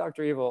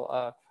 Dr.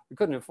 Evil, we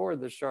couldn't afford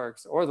the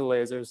sharks or the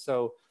lasers.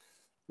 So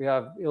we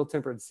have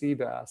ill-tempered sea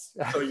bass.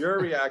 So your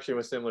reaction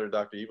was similar to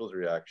Dr. Evil's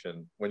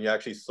reaction when you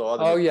actually saw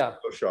the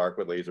shark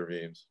with laser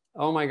beams.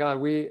 Oh my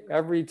God,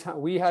 every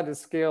time we had to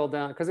scale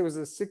down, because it was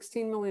a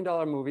 $16 million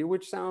movie,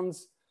 which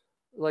sounds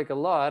like a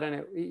lot,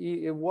 and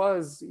it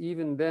was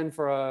even then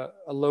for a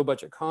low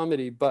budget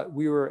comedy, but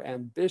we were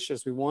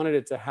ambitious. We wanted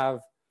it to have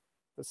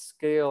the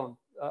scale,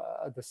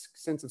 the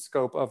sense of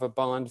scope of a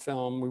Bond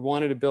film. We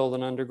wanted to build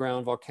an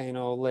underground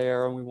volcano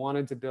lair, and we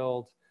wanted to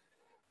build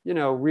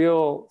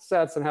real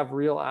sets and have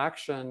real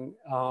action.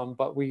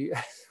 But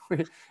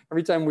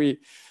every time we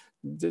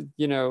did,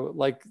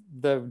 like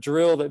the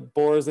drill that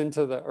bores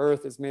into the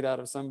earth is made out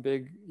of some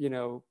big,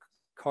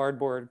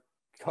 cardboard,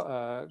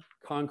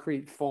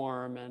 concrete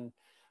form, and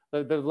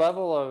the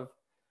level of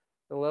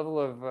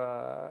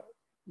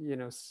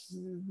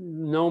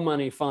no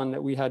money fun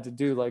that we had to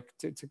do, like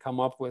to come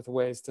up with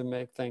ways to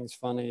make things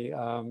funny,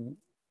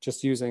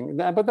 just using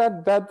that. But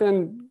that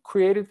then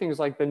created things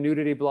like the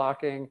nudity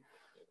blocking,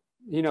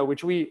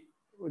 which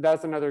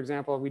that's another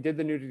example. We did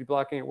the nudity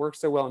blocking. It worked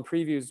so well in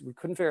previews. We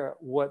couldn't figure out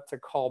what to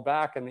call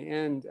back in the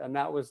end. And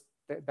that was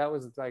like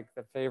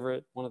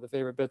one of the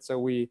favorite bits. So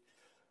we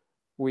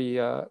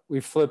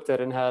flipped it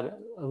and had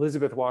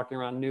Elizabeth walking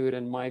around nude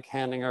and Mike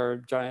handing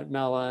her giant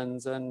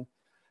melons and,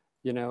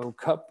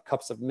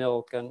 cups of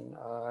milk. And,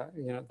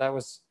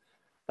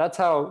 that's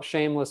how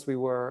shameless we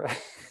were.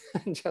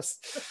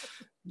 Just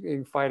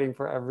fighting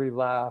for every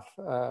laugh.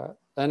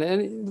 And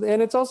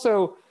it's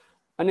also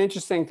an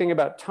interesting thing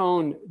about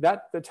tone,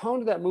 that the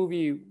tone of that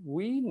movie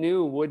we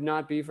knew would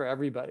not be for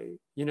everybody.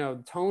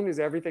 Tone is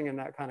everything in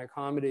that kind of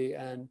comedy,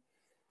 and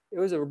it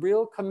was a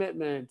real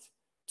commitment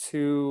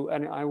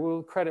and I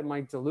will credit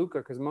Mike DeLuca,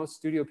 because most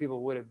studio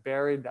people would have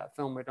buried that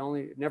film.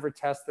 It never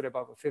tested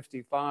above a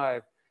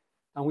 55.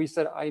 And we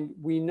said,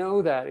 we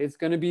know that it's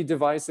going to be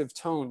divisive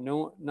tone.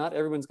 No, not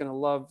everyone's going to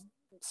love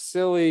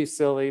silly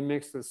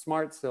mixed with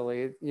smart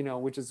silly, you know,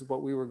 which is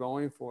what we were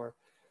going for.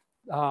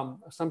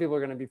 Some people are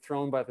going to be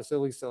thrown by the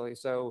silly.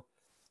 So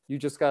you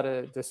just got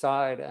to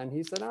decide. And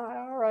he said,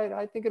 all right,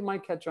 I think it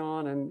might catch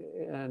on.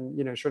 And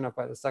you know, sure enough,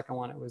 by the second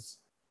one, it was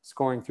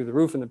scoring through the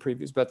roof in the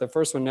previews, but the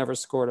first one never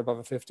scored above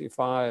a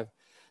 55.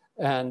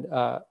 And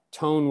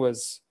tone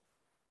was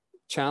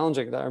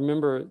challenging. I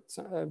remember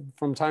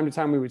from time to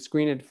time we would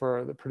screen it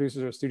for the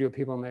producers or studio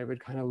people, and they would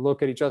kind of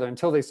look at each other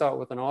until they saw it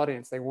with an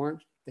audience. They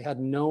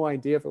had no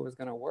idea if it was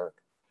going to work.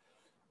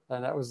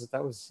 And that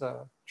was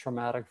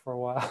traumatic for a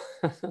while.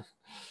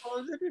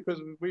 Well,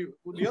 because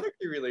the other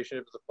key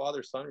relationship is a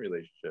father-son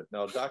relationship.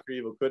 Now, Dr.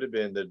 Evil could have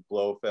been the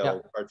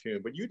Blofeld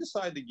cartoon, but you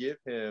decided to give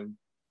him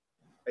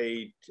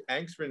a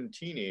angst-ridden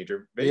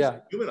teenager,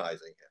 basically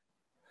humanizing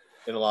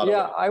him in a lot of ways.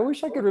 Yeah, I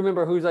wish I could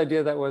remember whose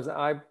idea that was.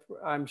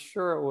 I'm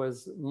sure it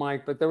was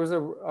Mike, but there was a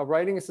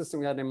writing assistant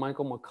we had named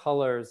Michael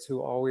McCullers,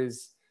 who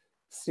always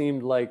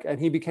seemed like, and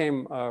he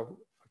became a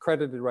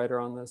credited writer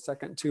on the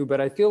second too,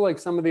 but I feel like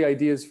some of the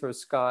ideas for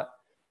Scott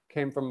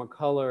came from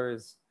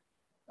McCullers,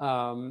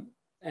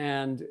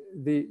 and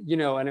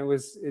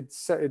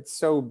it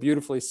so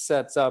beautifully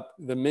sets up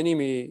the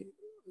mini-me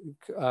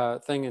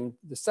thing in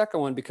the second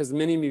one, because the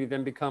mini-me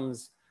then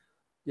becomes,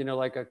 you know,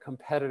 like a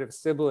competitive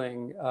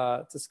sibling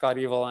to Scott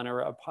Evil and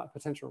a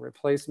potential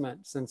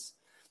replacement, since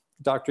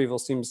Dr. Evil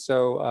seems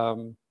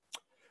so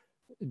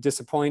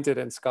disappointed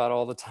in Scott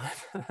all the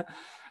time.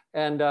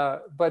 And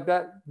but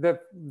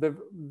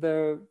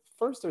the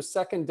first or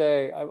second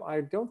day,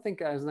 I don't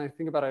think, as I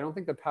think about it, I don't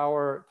think the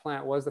power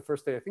plant was the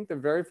first day. I think the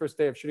very first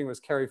day of shooting was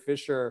Carrie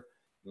Fisher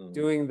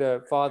doing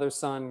the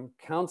father-son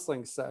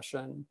counseling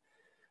session,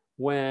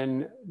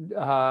 when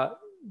I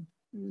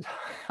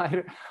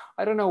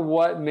don't know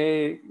what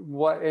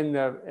in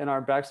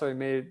our backstory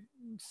made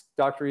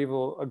Dr.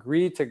 Evil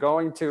agree to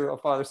going to a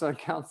father-son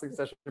counseling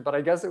session, but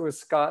I guess it was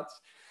Scott's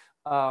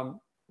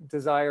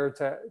desire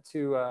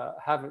to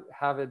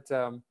have it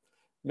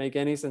make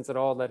any sense at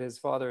all that his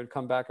father had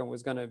come back and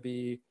was going to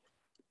be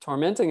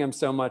tormenting him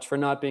so much for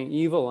not being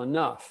evil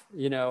enough,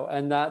 you know.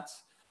 And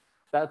that's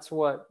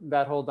what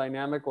that whole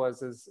dynamic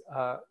was, is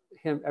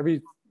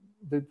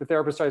the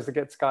therapist tries to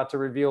get Scott to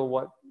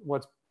reveal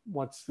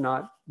what's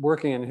not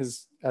working in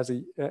his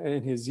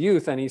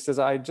youth, and he says,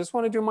 I just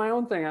want to do my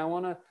own thing, I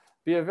want to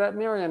be a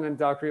veterinarian. And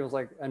Dr. Evil's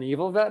like, an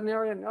evil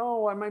veterinarian?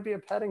 No, I might be a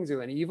petting zoo.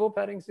 An evil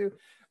petting zoo?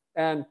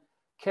 And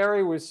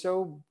Carrie was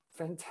so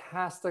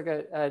fantastic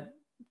at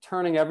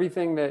turning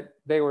everything that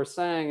they were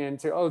saying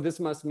into, oh, this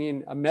must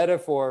mean a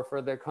metaphor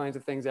for the kinds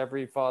of things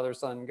every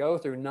father-son go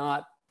through,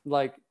 not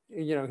like,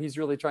 you know, he's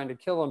really trying to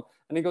kill him.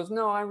 And he goes,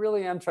 no, I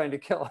really am trying to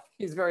kill him.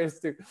 He's very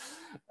astute.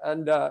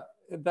 And I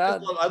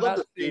love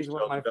the scene,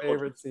 one of my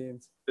favorite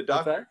scenes. The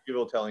Dr.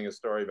 Evil telling a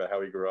story about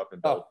how he grew up in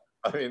Belgium.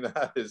 I mean,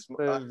 that is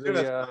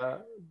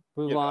the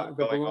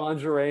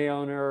boulangerie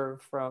owner,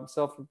 from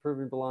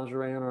self-improving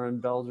boulangerie owner in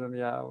Belgium.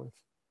 Yeah, with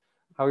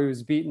how he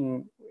was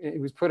beaten. He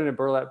was put in a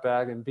burlap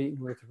bag and beaten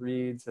with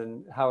reeds,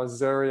 and how a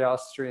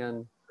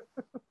Zoroastrian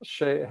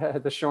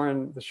had the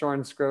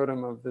shorn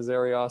scrotum of the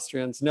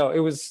Zoroastrians. No,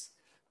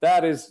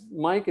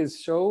 Mike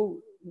is so,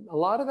 a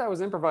lot of that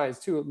was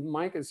improvised too.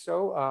 Mike is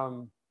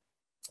so,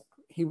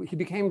 he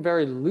became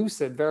very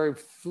lucid, very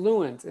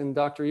fluent in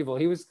Dr. Evil.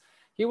 He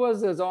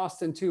was as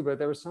Austin too, but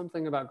there was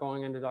something about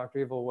going into Dr.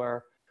 Evil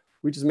where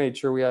we just made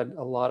sure we had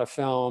a lot of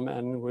film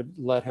and would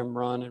let him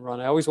run and run.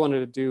 I always wanted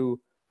to do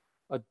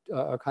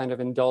a kind of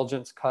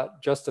indulgence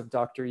cut just of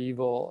Dr.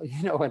 Evil,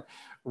 you know, and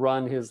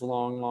run his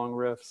long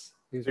riffs.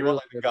 He's really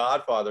like the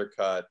Godfather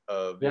cut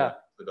of the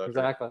Dr.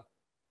 Exactly.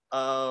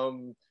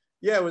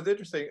 Yeah, it was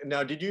interesting.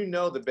 Now, did you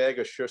know the bag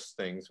of shush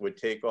things would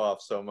take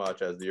off so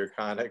much as the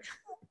iconic?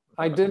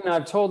 I didn't.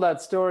 I've told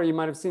that story, you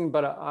might have seen,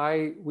 but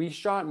we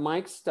shot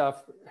Mike's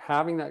stuff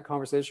having that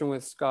conversation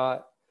with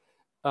Scott,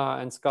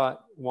 and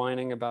Scott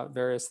whining about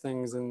various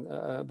things and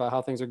about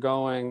how things are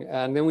going.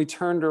 And then we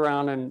turned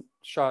around and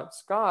shot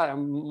Scott,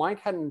 and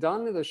Mike hadn't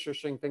done the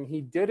shushing thing.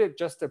 He did it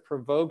just to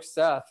provoke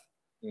Seth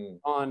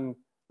on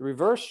the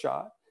reverse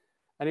shot.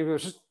 And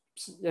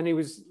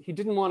he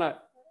didn't want to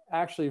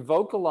actually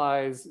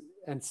vocalize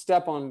and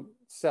step on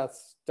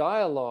Seth's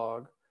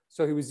dialogue.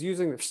 So he was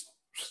using the,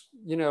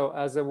 you know,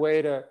 as a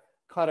way to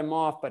cut him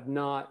off, but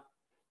not.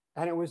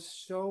 And it was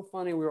so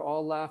funny. We were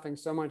all laughing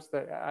so much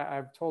that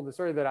I've told the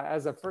story that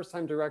as a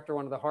first-time director,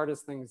 one of the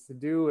hardest things to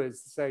do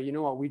is to say, you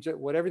know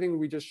what, everything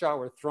we just shot,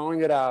 we're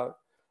throwing it out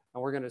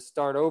and we're going to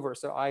start over.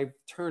 So I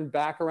turned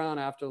back around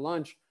after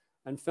lunch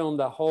and filmed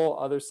the whole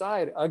other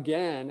side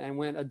again and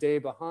went a day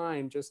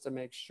behind just to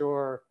make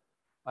sure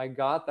I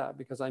got that,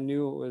 because I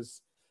knew it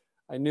was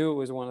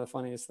one of the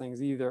funniest things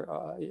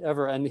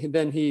ever. And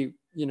then he,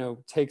 you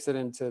know, takes it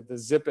into the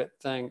zip it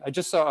thing. I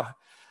just saw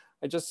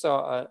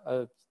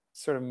a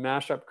sort of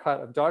mashup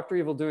cut of Dr.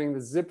 Evil doing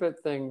the zip it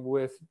thing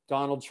with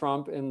Donald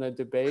Trump in the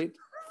debate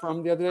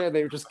from the other day.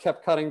 They just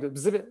kept cutting to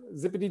zip,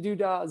 zippity doo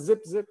dah,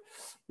 zip, zip,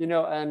 you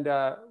know, and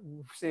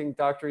seeing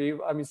Dr.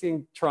 Evil, I mean,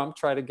 seeing Trump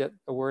try to get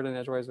a word in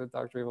edgeways with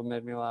Dr. Evil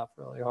made me laugh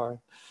really hard.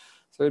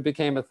 So it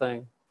became a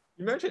thing.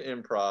 You mentioned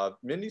improv.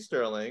 Mindy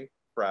Sterling,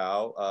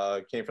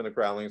 Frau, came from the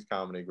Groundlings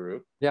comedy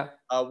group. Yeah.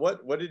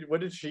 What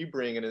did she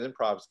bring in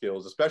improv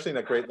skills, especially in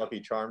that great Lucky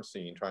Charms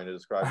scene, trying to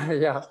describe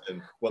yeah,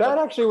 that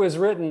actually was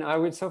written.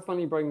 It's so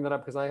funny bringing that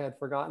up because I had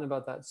forgotten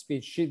about that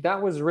speech.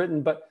 That was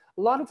written, but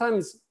a lot of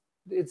times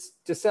it's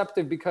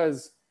deceptive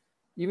because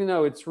even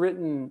though it's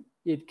written,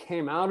 it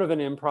came out of an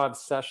improv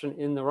session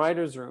in the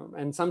writer's room.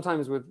 And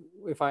sometimes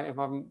if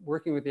I'm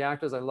working with the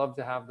actors, I love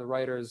to have the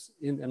writers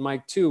in, and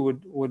Mike too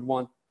would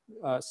want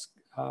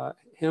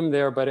him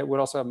there, but it would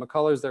also have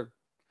McCullers there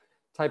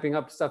typing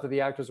up stuff that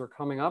the actors were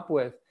coming up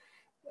with,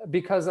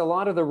 because a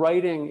lot of the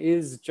writing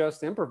is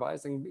just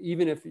improvising,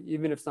 even if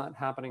it's not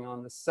happening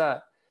on the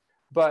set.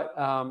 But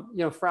you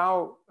know,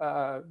 Frau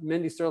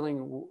Mindy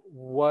Sterling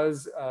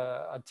was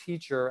a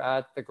teacher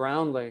at the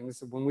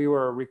Groundlings when we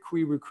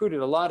recruited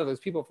a lot of those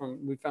people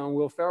from. We found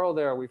Will Ferrell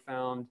there, we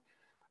found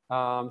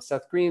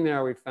Seth Green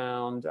there, we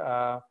found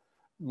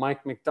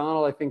Mike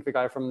McDonald, I think the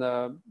guy from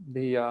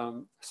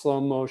the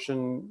slow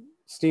motion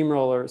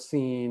steamroller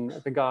scene,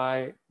 the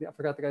guy, I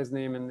forgot the guy's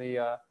name, in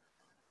the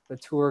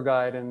tour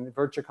guide and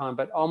VirtueCon,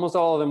 but almost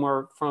all of them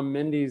were from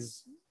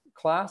Mindy's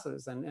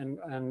classes and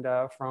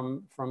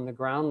from the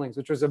Groundlings,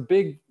 which was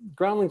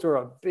Groundlings were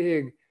a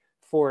big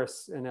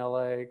force in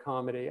LA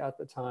comedy at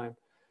the time.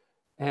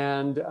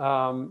 And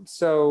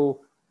so,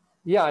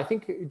 yeah, I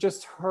think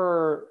just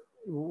her,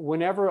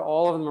 whenever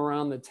all of them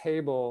around the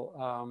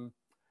table,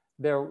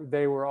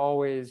 they were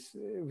always,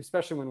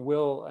 especially when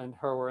Will and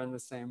her were in the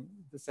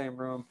same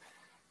room.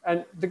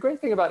 And the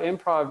great thing about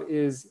improv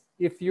is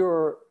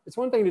it's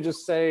one thing to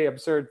just say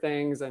absurd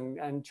things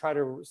and try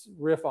to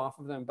riff off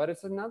of them, but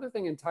it's another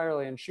thing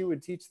entirely, and she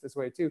would teach this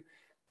way too.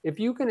 If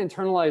you can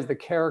internalize the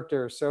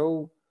character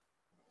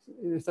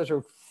in such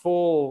a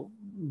full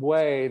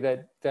way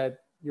that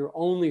you're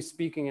only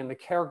speaking in the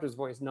character's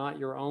voice, not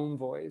your own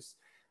voice,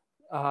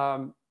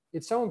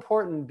 it's so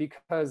important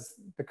because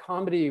the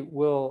comedy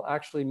will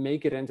actually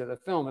make it into the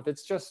film. If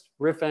it's just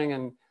riffing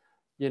and,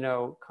 you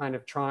know, kind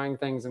of trying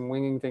things and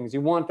winging things,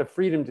 you want the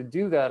freedom to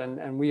do that.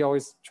 And we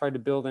always tried to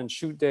build in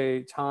shoot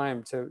day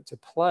time to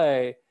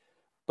play.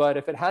 But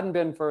if it hadn't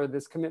been for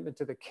this commitment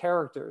to the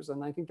characters,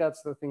 and I think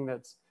that's the thing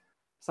that's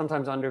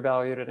sometimes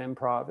undervalued at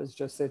improv, is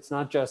just, it's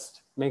not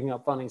just making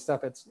up funny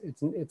stuff.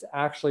 It's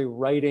actually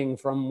writing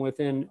from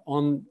within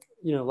on,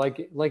 you know,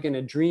 like in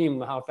a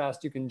dream, how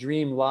fast you can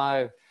dream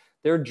live.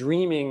 They're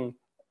dreaming,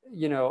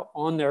 you know,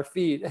 on their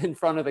feet in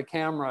front of the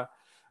camera,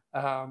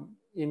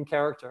 in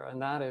character.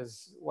 And that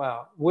is,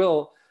 wow.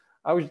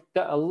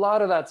 A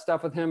lot of that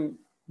stuff with him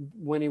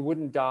when he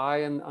wouldn't die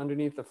and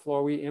underneath the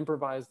floor, we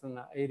improvised in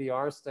the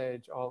ADR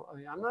stage. I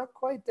mean, I'm not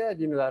quite dead,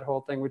 you know, that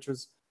whole thing, which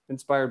was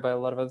inspired by a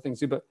lot of other things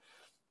too. But,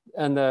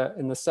 and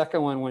in the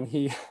second one, when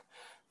he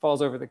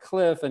falls over the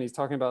cliff and he's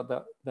talking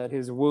about that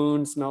his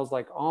wound smells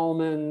like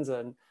almonds,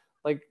 and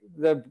like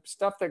the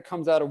stuff that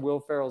comes out of Will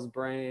Ferrell's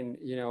brain,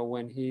 you know,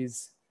 when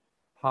he's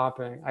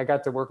hopping. I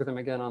got to work with him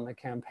again on the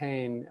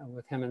campaign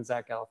with him and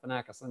Zach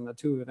Galifianakis, and the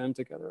two of them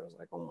together. I was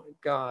like, oh my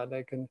God,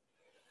 they can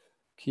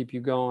keep you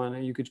going,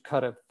 and you could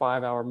cut a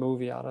 5-hour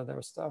movie out of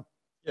their stuff.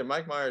 Yeah,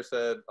 Mike Meyers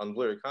said on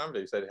Blurry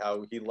Comedy, said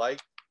how he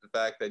liked the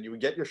fact that you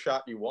would get your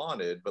shot you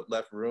wanted, but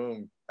left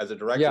room as a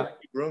director,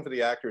 room for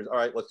the actors. All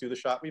right, let's do the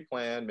shot we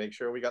planned, make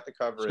sure we got the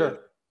coverage,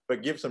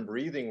 but give some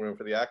breathing room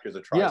for the actors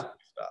to try some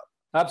stuff.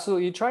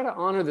 Absolutely. You try to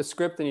honor the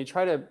script, and you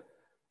try to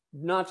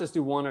not just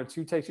do 1 or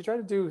 2 takes. You try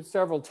to do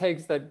several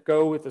takes that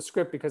go with the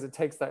script, because it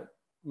takes that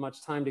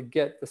much time to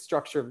get the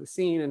structure of the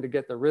scene and to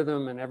get the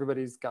rhythm, and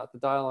everybody's got the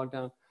dialogue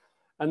down.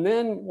 And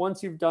then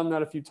once you've done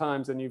that a few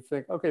times and you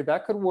think, okay,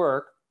 that could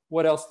work,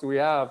 what else do we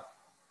have?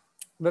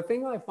 The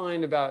thing I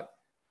find about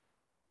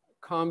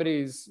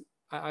comedies,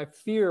 I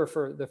fear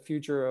for the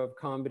future of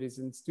comedies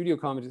and studio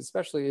comedies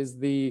especially, is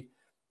the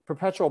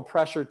perpetual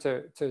pressure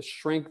to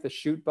shrink the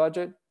shoot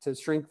budget, to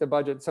shrink the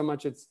budget so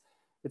much it's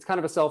kind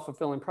of a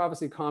self-fulfilling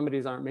prophecy.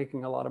 Comedies aren't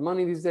making a lot of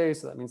money these days,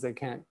 so that means they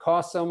can't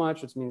cost so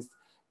much, which means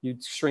you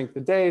shrink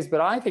the days.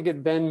 But I think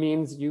it then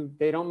means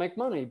they don't make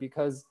money,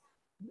 because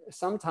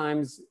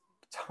sometimes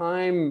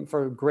time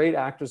for great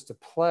actors to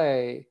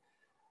play,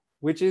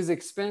 which is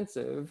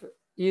expensive,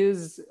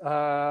 is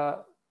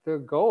the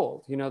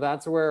gold. You know,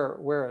 that's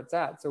where it's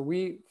at. So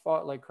we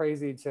fought like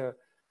crazy to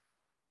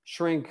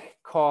shrink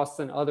costs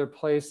in other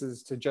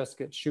places to just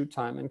get shoot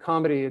time. In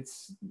comedy,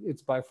 it's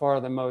by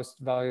far the most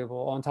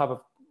valuable, on top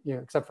of, you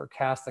know, except for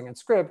casting and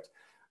script.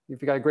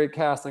 If you got a great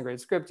cast and a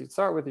great script, you'd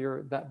start with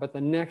but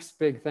the next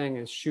big thing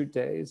is shoot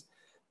days.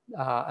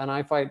 And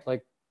I fight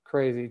like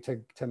crazy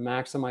to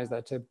maximize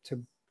that,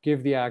 to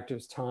give the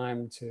actors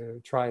time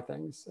to try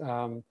things,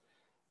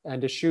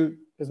 and to shoot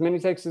as many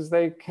takes as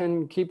they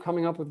can, keep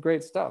coming up with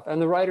great stuff.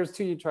 And the writers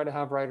too, you try to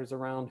have writers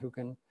around who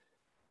can,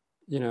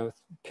 you know,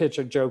 pitch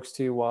jokes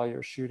to you while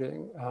you're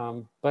shooting.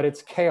 But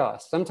it's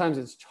chaos. Sometimes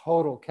it's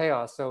total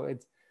chaos. So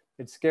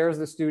it scares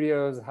the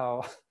studios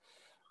how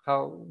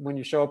how when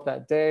you show up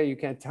that day, you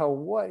can't tell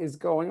what is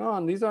going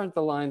on. These aren't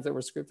the lines that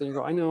were scripted. You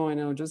go, I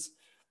know, just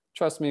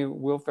trust me,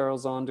 Will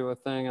Ferrell's onto a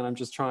thing and I'm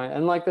just trying.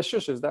 And like the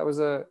shushes, that was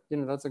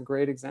that's a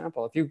great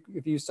example.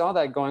 If you saw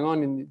that going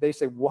on and they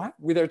say, what?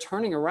 They're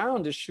turning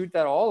around to shoot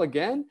that all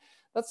again?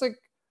 That's like,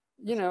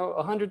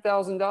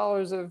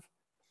 $100,000 of,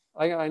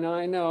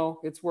 I know,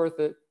 it's worth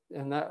it.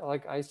 And that,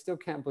 like, I still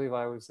can't believe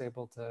I was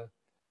able to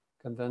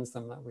convince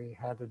them that we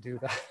had to do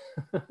that.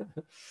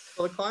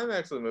 Well, the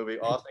climax of the movie,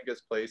 Austin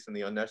gets placed in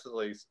the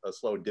unnecessarily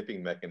slow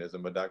dipping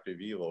mechanism by Dr.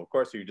 Evil. Of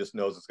course, he just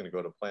knows it's going to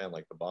go to plan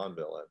like the Bond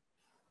villain.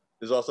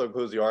 This also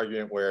includes the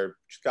argument where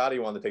Scotty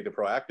wanted to take the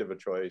proactive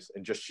choice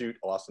and just shoot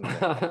Austin.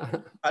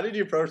 How did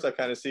you approach that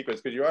kind of sequence?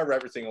 Because you are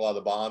referencing a lot of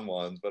the Bond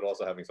ones, but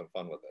also having some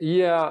fun with it.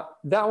 Yeah,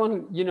 that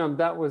one,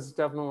 that was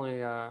definitely,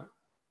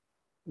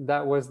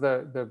 that was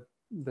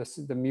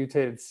the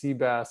mutated sea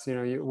bass.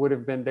 They would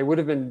have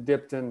been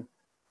dipped in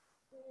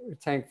a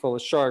tank full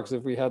of sharks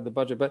if we had the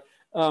budget. But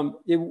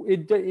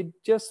it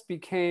just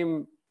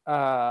became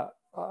a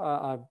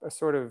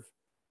sort of,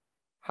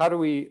 how do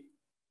we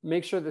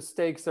make sure the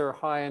stakes are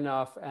high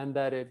enough and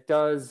that it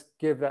does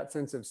give that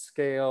sense of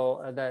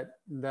scale,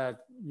 that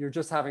you're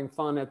just having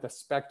fun at the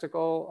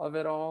spectacle of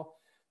it all,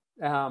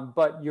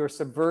 but you're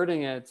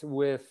subverting it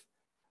with,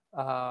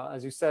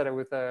 as you said,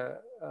 with a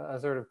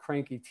sort of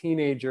cranky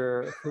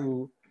teenager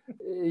who,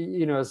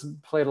 has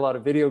played a lot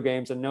of video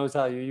games and knows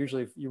how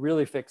you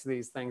really fix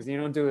these things. You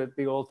don't do it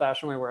the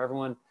old-fashioned way where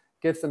everyone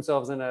gets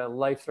themselves in a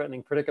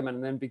life-threatening predicament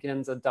and then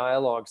begins a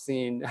dialogue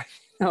scene.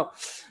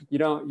 You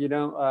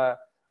don't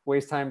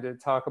waste time to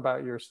talk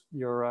about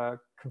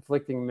your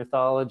conflicting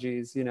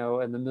mythologies, in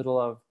the middle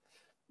of,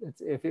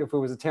 if it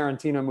was a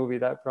Tarantino movie,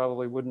 that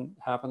probably wouldn't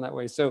happen that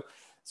way. So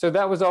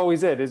that was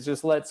always it, is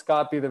just let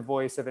Scott be the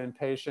voice of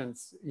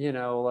impatience,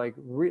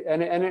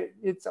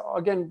 it's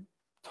again,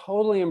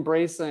 totally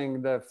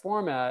embracing the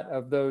format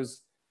of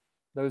those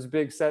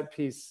big set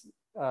piece,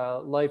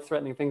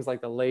 life-threatening things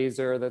like the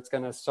laser that's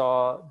going to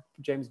saw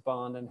James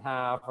Bond in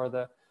half,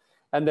 or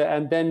and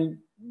then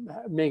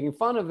making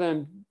fun of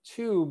them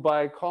too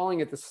by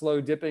calling it the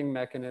slow dipping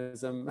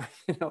mechanism,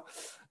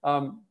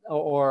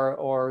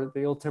 or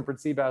the ill-tempered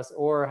sea bass,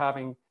 or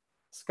having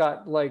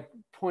Scott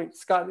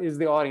Scott is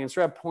the audience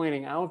rep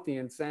pointing out the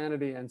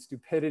insanity and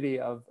stupidity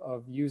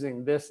of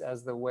using this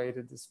as the way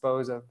to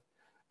dispose of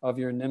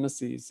your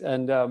nemesis.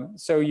 And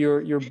so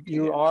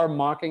you are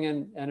mocking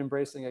and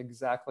embracing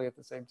exactly at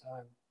the same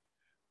time.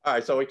 All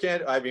right, so we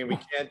can't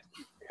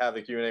have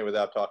the Q&A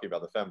without talking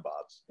about the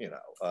fembots,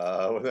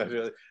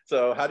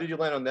 So how did you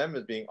land on them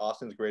as being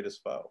Austin's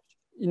greatest foe?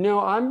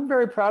 I'm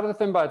very proud of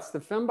the fembots. The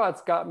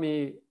fembots got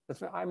me,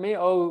 I may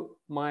owe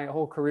my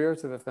whole career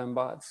to the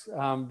fembots,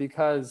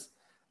 because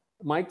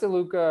Mike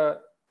DeLuca,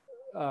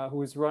 who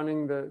was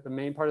running the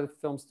main part of the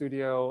film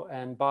studio,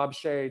 and Bob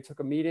Shea took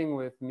a meeting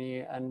with me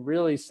and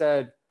really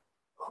said,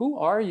 who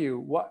are you?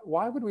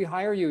 Why would we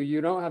hire you?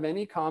 You don't have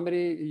any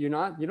comedy. You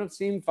don't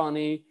seem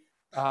funny.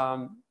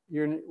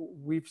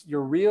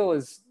 Your reel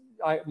is,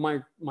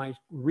 my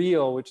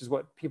reel, which is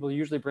what people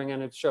usually bring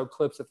in to show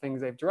clips of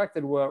things they've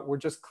directed, were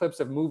just clips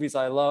of movies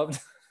I loved.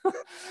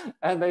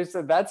 And they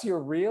said, that's your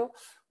reel?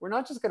 We're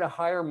not just going to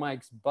hire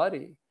Mike's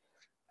buddy.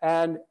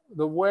 And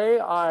the way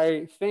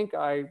I think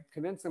I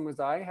convinced him was,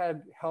 I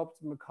had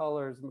helped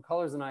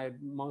McCullers and I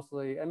had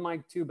mostly, and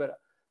Mike too, but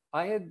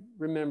I had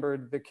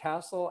remembered the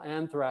castle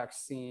anthrax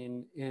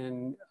scene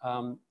in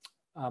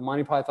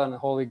Monty Python and the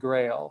Holy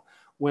Grail,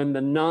 when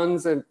the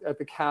nuns at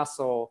the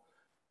castle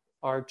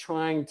are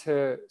trying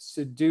to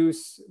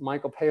seduce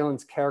Michael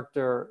Palin's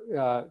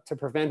character to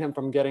prevent him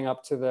from getting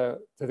up to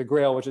the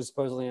Grail, which is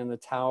supposedly in the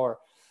tower.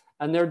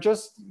 And they're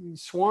just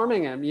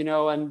swarming him,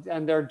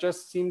 and there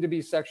just seem to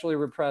be sexually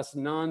repressed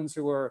nuns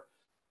who are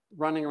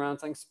running around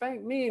saying,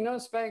 spank me, no,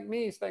 spank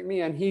me, spank me.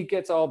 And he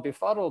gets all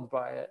befuddled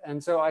by it.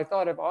 And so I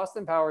thought, if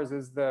Austin Powers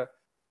is the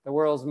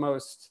world's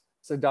most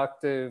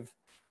seductive,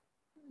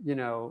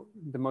 the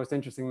most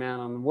interesting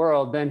man on the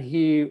world, then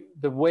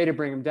the way to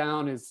bring him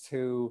down is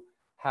to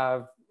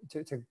have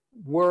to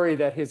worry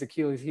that his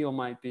Achilles heel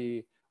might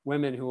be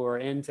women who are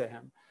into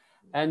him.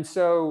 And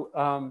so,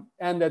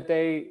 and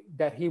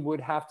that he would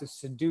have to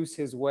seduce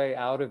his way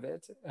out of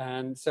it.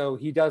 And so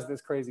he does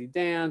this crazy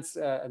dance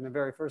in the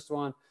very first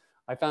one.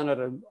 I found out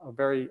I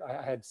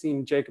had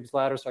seen Jacob's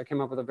Ladder, so I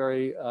came up with a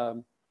very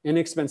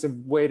inexpensive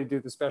way to do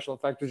the special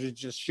effect, which is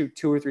just shoot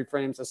 2 or 3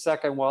 frames a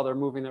second while they're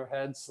moving their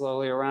heads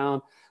slowly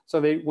around. So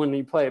when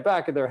you play it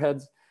back at their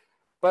heads,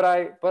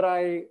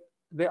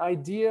 the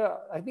idea,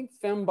 I think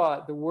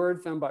the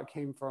word fembot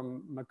came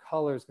from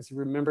McCullers because he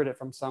remembered it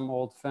from some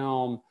old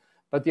film.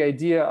 But the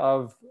idea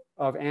of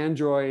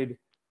android,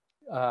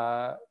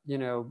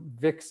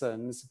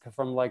 vixens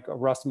from like a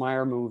Russ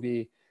Meyer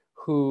movie,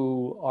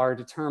 who are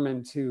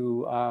determined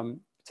to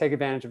take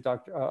advantage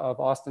of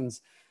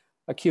Austin's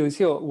Achilles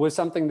heel, was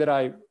something that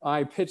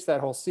I pitched that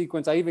whole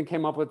sequence. I even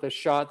came up with a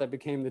shot that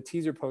became the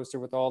teaser poster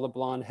with all the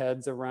blonde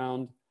heads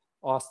around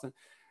Austin.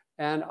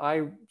 And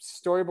I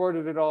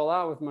storyboarded it all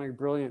out with my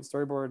brilliant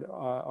storyboard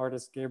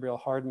artist, Gabriel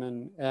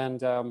Hardman.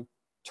 And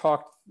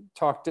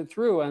talked it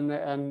through,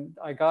 and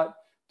I got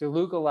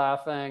DeLuca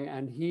laughing,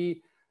 and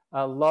he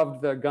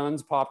loved the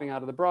guns popping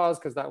out of the bras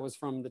because that was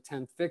from The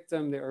 10th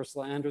Victim, the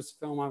Ursula Andress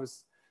film I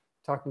was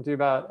talking to you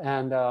about.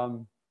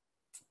 And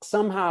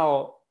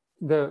somehow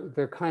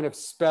the kind of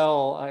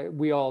spell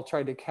we all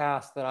tried to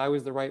cast that I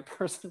was the right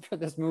person for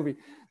this movie,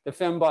 the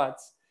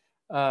fembots,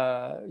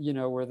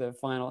 were the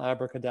final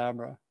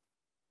abracadabra.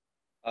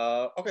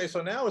 Okay,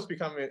 so now it's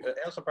becoming,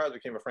 Austin Powers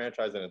became a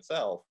franchise in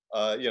itself,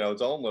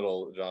 its own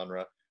little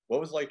genre. What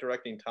was it like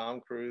directing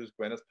Tom Cruise,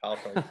 Gwyneth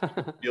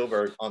Paltrow,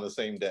 Spielberg on the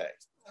same day?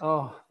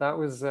 Oh,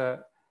 that's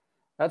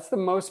the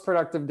most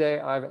productive day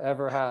I've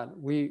ever had.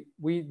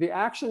 The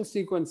action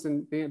sequence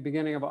in the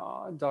beginning of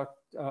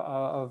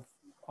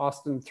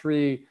Austin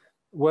 3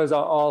 was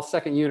all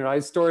second unit. I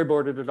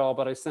storyboarded it all,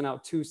 but I sent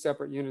out 2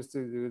 separate units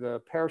to do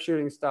the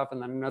parachuting stuff,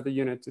 and then another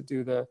unit to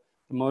do the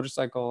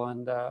motorcycle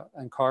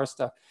and car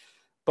stuff.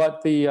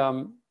 But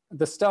the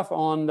stuff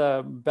on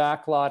the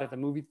back lot at the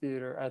movie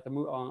theater,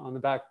 on the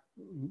back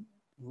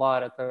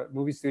lot at the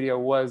movie studio,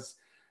 was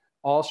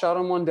all shot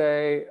on one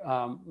day.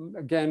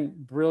 Again,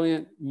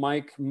 brilliant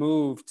Mike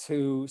move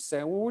to say,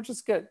 well, we'll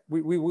just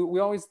we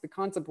always, the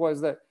concept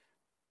was that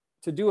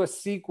to do a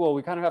sequel,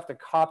 we kind of have to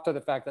cop to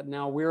the fact that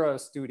now we're a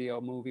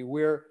studio movie.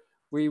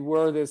 We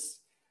were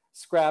this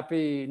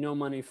scrappy, no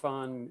money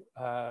fun,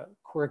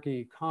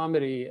 quirky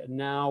comedy.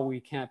 Now we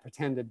can't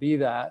pretend to be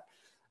that.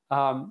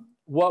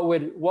 What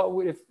would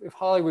if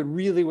Hollywood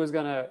really was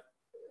going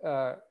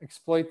to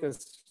exploit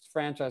this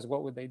franchise?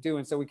 What would they do?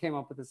 And so we came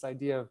up with this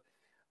idea of,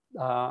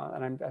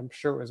 and I'm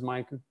sure it was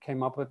Mike who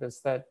came up with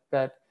this, that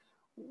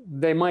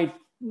they might.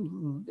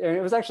 And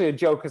it was actually a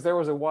joke because there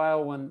was a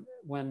while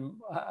when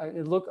I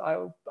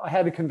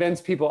had to convince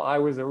people I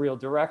was a real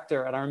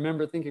director, and I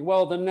remember thinking,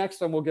 well, the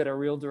next one we'll get a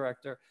real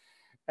director,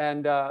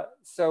 and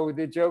so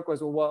the joke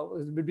was, well,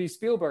 it would be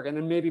Spielberg, and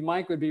then maybe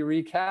Mike would be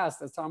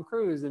recast as Tom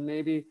Cruise, and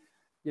maybe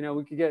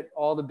we could get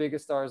all the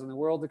biggest stars in the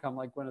world to come,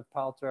 like Gwyneth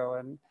Paltrow,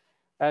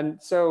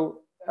 and so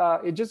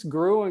it just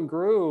grew and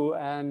grew,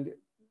 and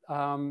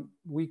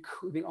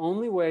the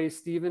only way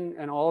Steven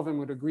and all of them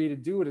would agree to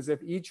do it is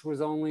if each was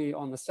only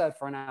on the set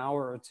for an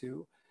hour or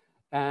two.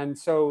 And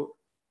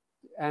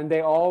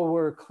they all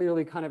were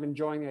clearly kind of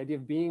enjoying the idea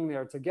of being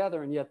there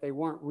together, and yet they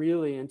weren't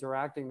really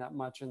interacting that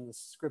much in the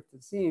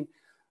scripted scene.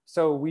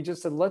 So we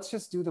just said, let's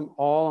just do them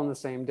all on the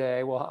same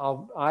day.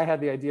 Well, I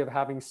had the idea of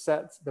having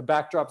sets, the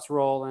backdrops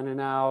roll in and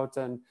out,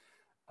 and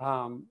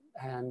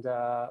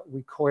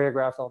we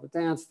choreographed all the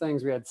dance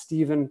things. We had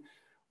Steven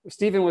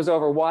was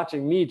over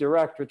watching me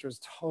direct, which was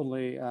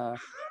totally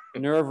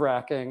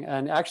nerve-wracking,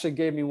 and actually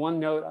gave me one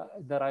note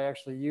that I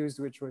actually used,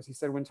 which was, he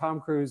said, when Tom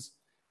Cruise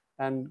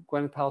and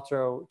Gwyneth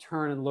Paltrow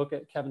turn and look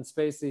at Kevin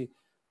Spacey,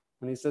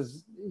 when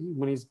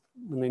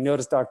they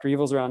notice Dr.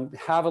 Evil's around,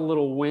 have a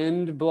little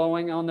wind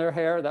blowing on their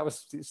hair. That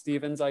was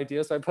Steven's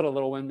idea, so I put a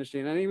little wind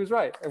machine, and he was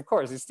right. Of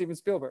course, he's Steven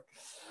Spielberg.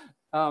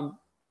 But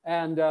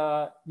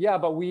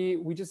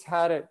we just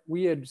had it.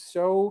 We had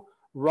so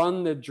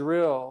run the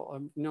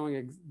drill,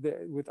 knowing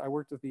I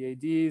worked with the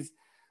ADs,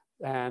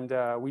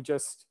 and we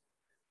just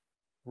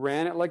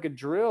ran it like a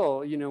drill.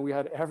 We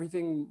had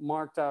everything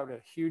marked out, a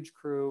huge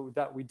crew,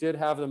 that we did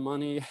have the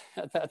money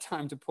at that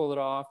time to pull it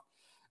off.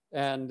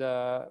 And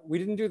we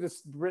didn't do the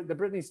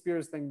Britney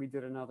Spears thing, we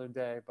did another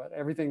day, but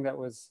everything that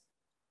was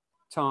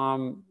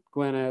Tom,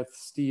 Gwyneth,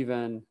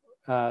 Steven,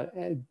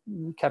 Kevin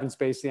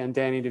Spacey, and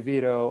Danny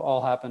DeVito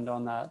all happened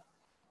on that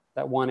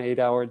 1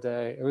 8-hour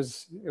day. It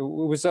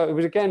was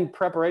again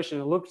preparation.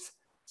 It looked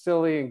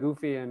silly and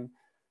goofy and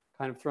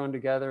kind of thrown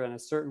together in a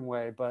certain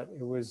way, but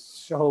it was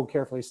so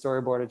carefully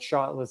storyboarded,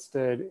 shot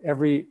listed.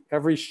 Every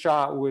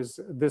shot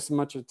was this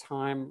much of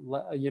time,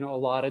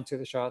 allotted to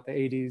the shot. The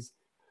 80s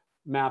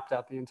mapped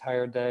out the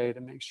entire day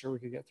to make sure we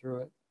could get through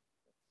it.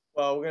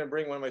 Well, we're going to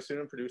bring one of my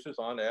student producers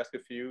on to ask a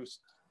few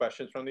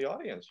questions from the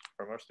audience,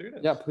 from our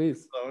students. Yeah,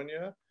 please.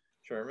 Sonia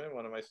Sherman,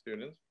 one of my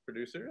students,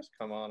 producers,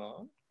 come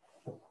on.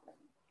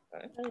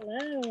 Hi.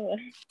 Hello.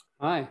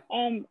 Hi.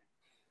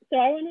 So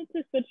I wanted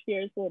to switch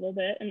gears a little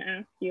bit and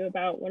ask you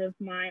about one of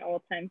my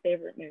all-time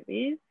favorite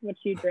movies, which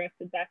you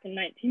directed back in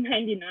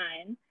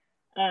 1999,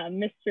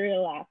 Mystery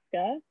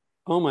Alaska.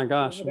 Oh my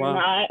gosh!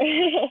 Wow.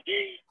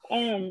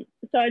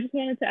 So I just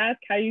wanted to ask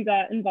how you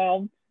got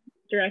involved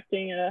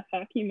directing a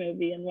hockey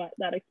movie and what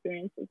that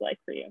experience was like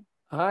for you.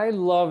 I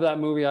love that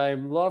movie. I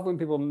love when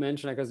people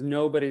mention it because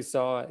nobody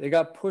saw it. It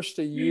got pushed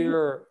a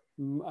year.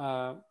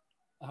 Oprah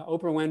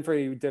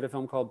Winfrey did a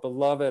film called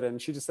Beloved,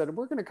 and she just said,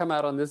 we're going to come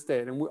out on this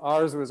date. And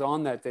ours was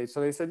on that date. So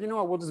they said, you know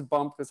what, we'll just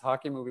bump this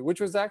hockey movie, which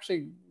was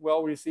actually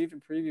well received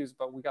in previews,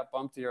 but we got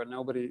bumped here and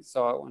nobody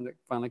saw it when it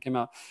finally came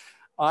out.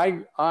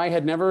 I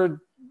had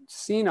never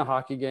seen a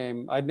hockey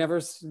game. I'd never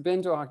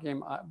been to a hockey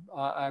game.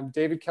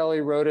 David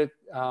Kelly wrote it,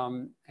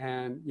 and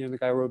the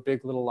guy wrote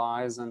Big Little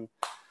Lies and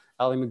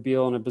Ally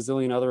McBeal and a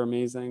bazillion other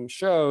amazing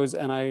shows.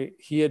 And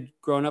he had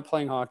grown up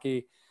playing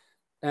hockey,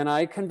 and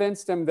I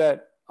convinced him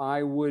that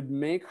I would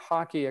make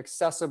hockey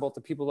accessible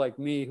to people like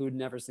me who'd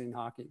never seen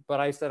hockey. But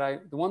I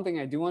said, the one thing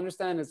I do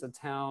understand is a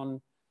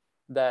town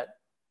that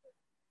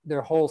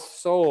their whole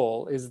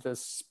soul is the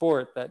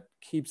sport that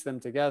keeps them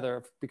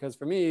together. Because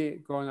for me,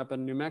 growing up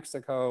in New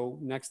Mexico,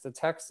 next to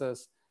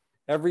Texas,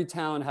 every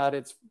town had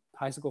its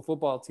high school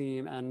football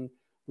team and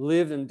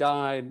lived and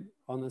died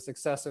on the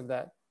success of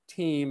that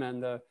team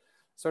and the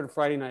sort of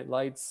Friday Night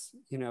Lights,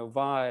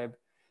 vibe.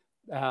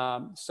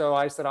 So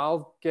I said,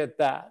 I'll get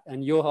that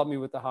and you'll help me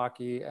with the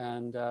hockey.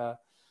 And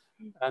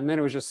then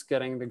it was just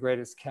getting the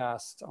greatest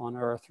cast on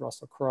earth: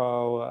 Russell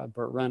Crowe,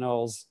 Burt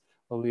Reynolds,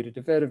 Lolita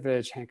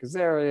Davidovich, Hank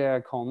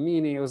Azaria, Cole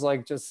Meany. It was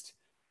like just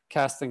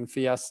casting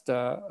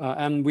fiesta.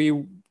 And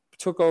we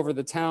took over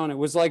the town. It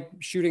was like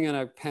shooting in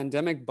a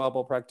pandemic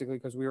bubble practically,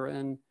 because we were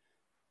in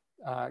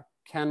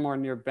Canmore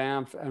near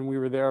Banff, and we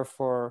were there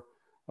for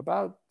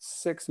about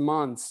 6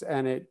 months,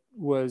 and it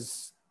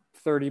was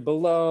 30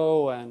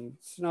 below and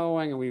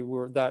snowing.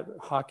 And that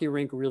hockey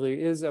rink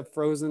really is a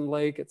frozen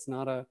lake. It's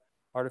not a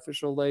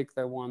artificial lake,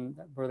 the one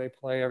where they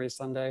play every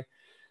Sunday.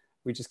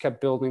 We just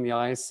kept building the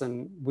ice,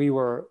 and we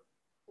were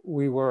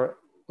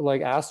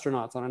like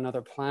astronauts on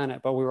another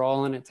planet, but we were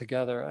all in it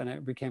together, and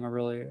it became a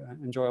really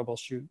enjoyable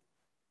shoot.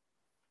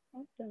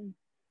 Awesome.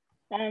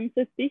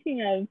 So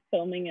speaking of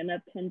filming in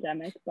a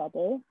pandemic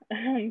bubble,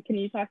 can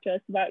you talk to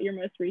us about your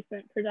most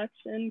recent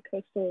production,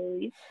 Coastal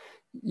Elites?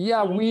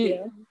 Yeah,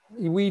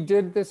 we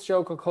did this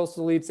show called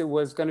Coastal Elites. It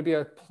was going to be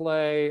a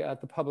play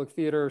at the Public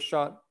Theater,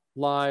 shot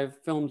live,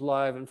 filmed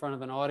live in front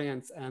of an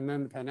audience, and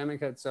then the pandemic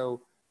hit,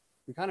 so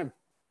we kind of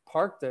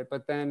parked it.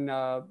 But then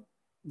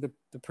the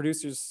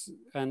producers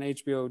and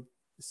HBO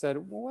said,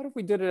 well, what if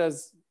we did it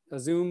as a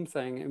Zoom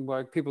thing, and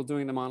like people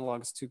doing the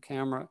monologues to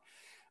camera,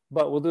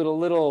 but we'll do it a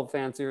little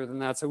fancier than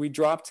that. So we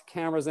dropped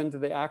cameras into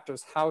the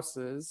actors'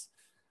 houses,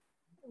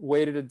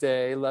 waited a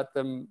day, let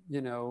them,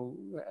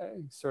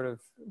 sort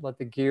of let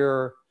the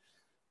gear,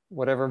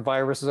 whatever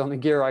virus is on the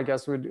gear, I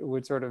guess,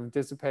 would sort of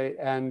dissipate.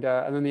 And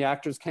then the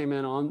actors came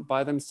in on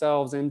by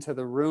themselves into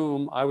the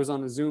room. I was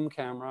on a Zoom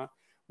camera.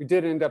 We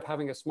did end up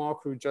having a small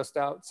crew just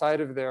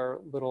outside of their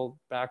little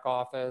back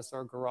office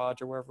or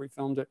garage or wherever we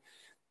filmed it.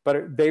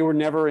 But they were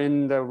never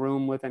in the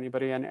room with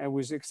anybody. And it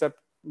was except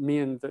me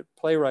and the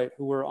playwright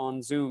who were on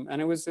Zoom.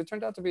 And it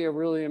turned out to be a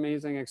really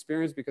amazing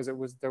experience, because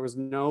there was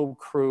no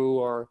crew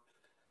or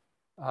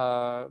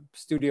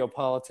studio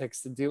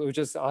politics to deal. It was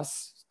just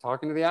us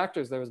talking to the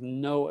actors. It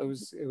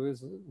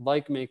was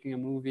like making a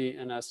movie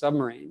in a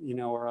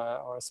submarine, or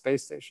a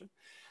space station.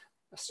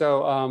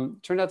 So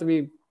turned out to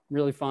be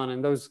really fun.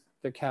 And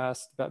the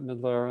cast, Bette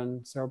Midler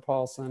and Sarah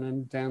Paulson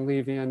and Dan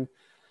Levy and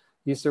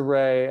Issa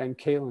Rae and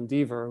Caitlin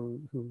Dever,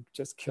 who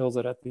just kills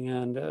it at the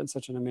end in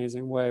such an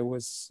amazing way,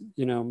 was,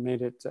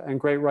 made it, and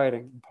great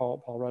writing,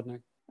 Paul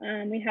Rudnick.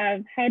 We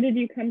have, how did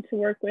you come to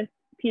work with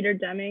Peter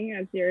Deming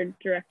as your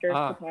director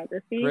of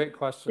photography? Great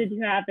question. Did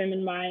you have him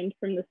in mind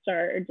from the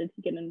start, or did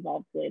he get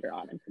involved later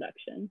on in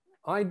production?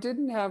 I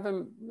didn't have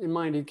him in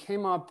mind. He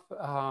came up,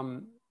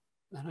 and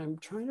I'm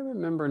trying to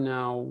remember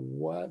now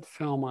what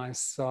film I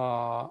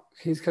saw.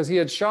 Because he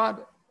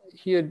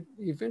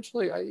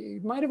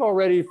might have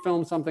already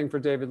filmed something for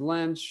David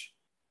Lynch.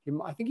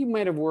 I think he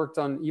might have worked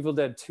on Evil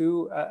Dead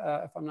 2,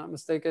 if I'm not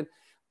mistaken.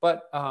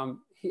 But I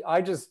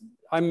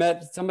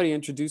met, somebody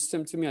introduced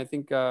him to me. I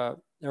think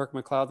Eric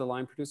McLeod, the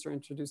line producer,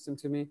 introduced him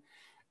to me.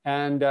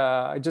 And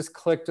I just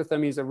clicked with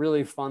him. He's a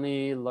really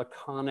funny,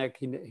 laconic,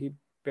 he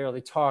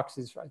barely talks.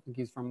 I think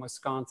he's from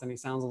Wisconsin. He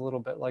sounds a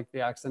little bit like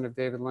the accent of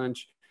David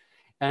Lynch.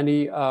 And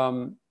he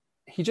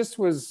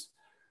was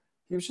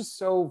just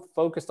so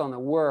focused on the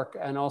work,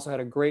 and also had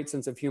a great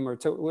sense of humor.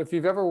 So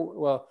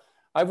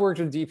I've worked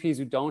with DPs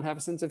who don't have a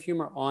sense of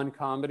humor on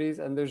comedies,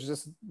 and there's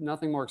just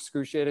nothing more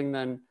excruciating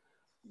than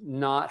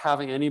not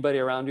having anybody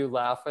around you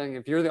laughing.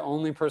 If you're the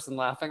only person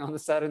laughing on the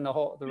set and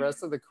the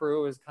rest of the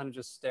crew is kind of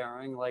just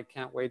staring, like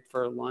can't wait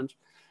for lunch.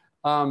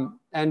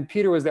 And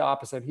Peter was the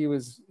opposite.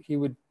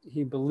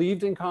 He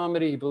believed in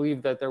comedy. He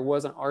believed that there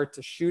was an art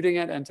to shooting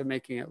it and to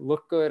making it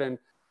look good, and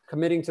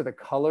committing to the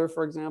color,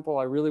 for example.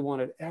 I really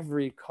wanted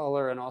every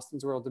color in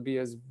Austin's World to be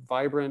as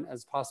vibrant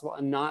as possible,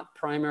 and not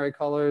primary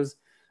colors.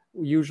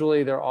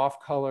 Usually they're off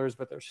colors,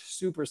 but they're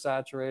super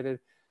saturated.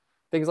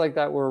 Things like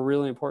that were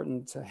really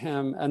important to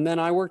him. And then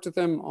I worked with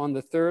him on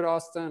the third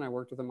Austin. I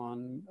worked with him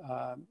on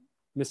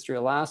Mystery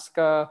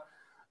Alaska.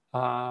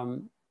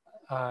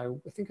 I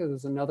think it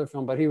was another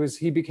film, but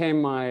he became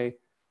my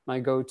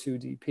go-to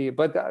DP.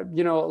 But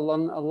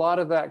a lot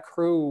of that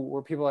crew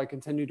were people I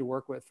continued to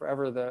work with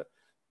forever.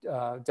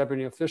 Deborah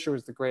Neal Fisher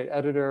was the great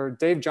editor.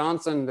 Dave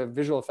Johnson, the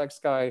visual effects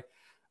guy,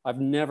 I've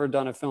never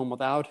done a film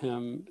without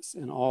him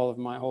in all of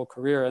my whole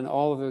career. And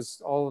all of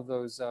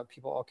those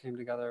people all came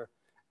together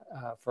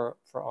for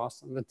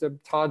Austin. The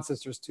Todd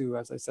sisters too,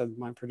 as I said,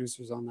 my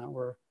producers on that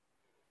were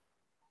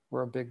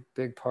a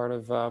big part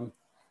of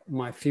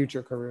my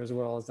future career as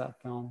well as that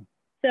film.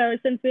 So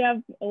since we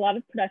have a lot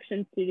of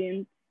production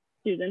students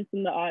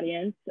in the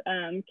audience,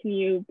 can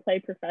you play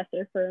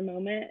professor for a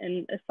moment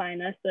and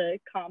assign us a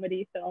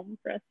comedy film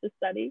for us to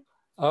study?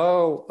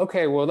 Oh,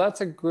 okay. Well, that's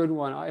a good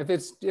one.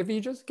 If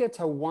you just get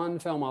to one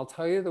film, I'll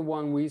tell you the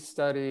one we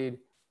studied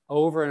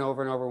over and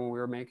over and over when we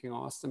were making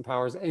Austin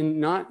Powers.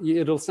 And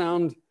it'll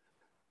sound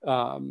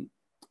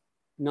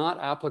not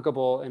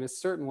applicable in a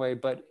certain way,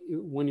 but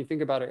when you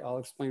think about it, I'll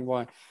explain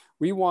why.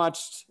 We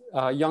watched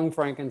Young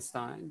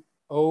Frankenstein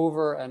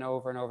over and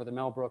over and over, the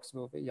Mel Brooks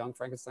movie, Young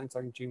Frankenstein,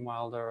 starring Gene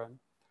Wilder.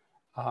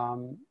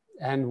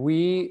 And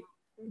we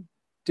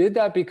did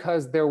that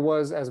because there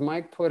was, as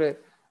Mike put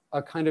it,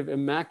 a kind of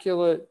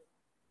immaculate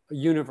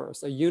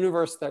universe, a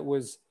universe that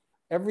was,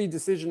 every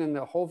decision in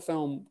the whole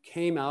film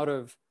came out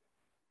of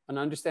an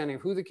understanding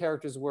of who the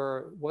characters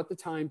were, what the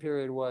time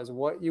period was,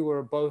 what you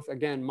were both,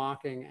 again,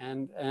 mocking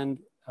and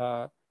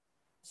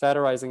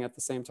satirizing at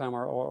the same time,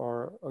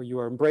 or you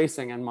were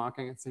embracing and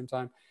mocking at the same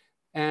time.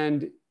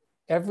 And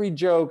every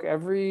joke,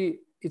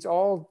 it's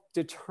all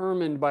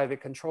determined by the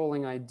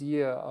controlling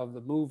idea of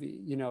the movie.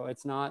 You know,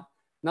 it's not,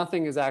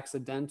 nothing is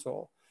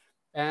accidental.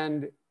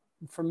 And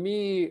for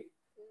me,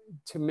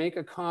 to make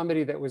a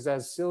comedy that was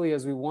as silly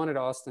as we wanted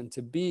Austin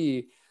to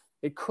be,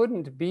 it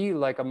couldn't be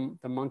like the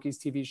Monkees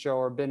TV show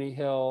or Benny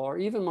Hill or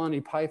even Monty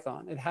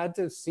Python. It had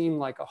to seem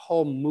like a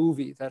whole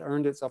movie that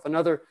earned itself.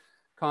 Another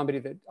comedy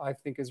that I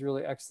think is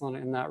really excellent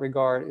in that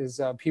regard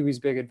is Pee-wee's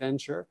Big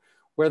Adventure,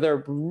 where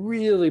they're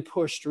really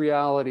pushed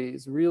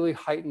realities, really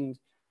heightened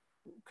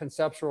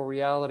conceptual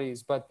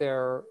realities, but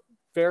they're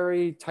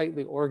very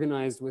tightly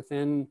organized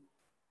within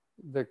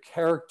the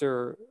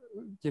character,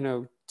 you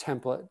know,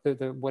 template,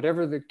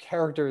 whatever the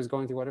character is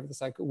going through, whatever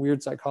the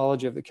weird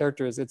psychology of the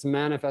character is, it's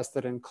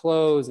manifested in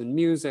clothes and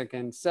music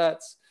and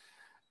sets.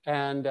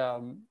 And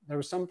there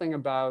was something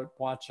about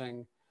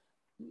watching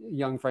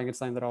Young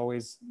Frankenstein that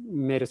always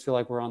made us feel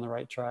like we're on the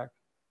right track.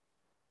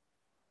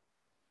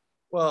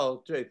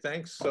 Well, Jay,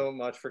 thanks so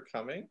much for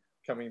coming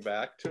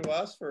back to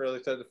us for,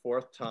 really said, the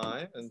fourth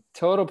time. And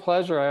total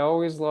pleasure. I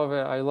always love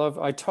it.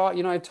 I taught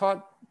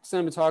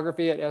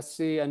cinematography at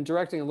SC and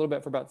directing a little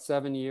bit for about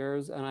 7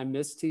 years, and I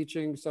miss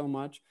teaching so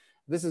much.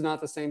 This is not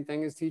the same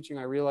thing as teaching,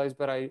 I realize,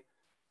 but I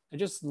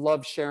just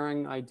love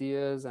sharing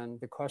ideas, and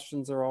the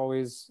questions are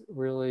always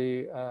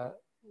really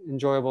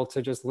enjoyable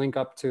to just link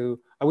up to.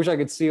 I wish I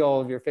could see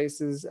all of your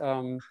faces,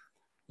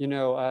 you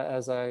know,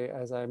 as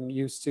I'm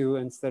used to,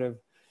 instead of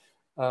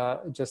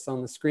just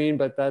on the screen,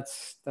 but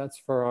that's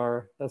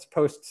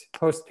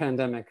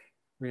post-pandemic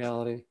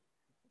reality.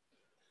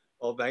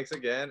 Well, thanks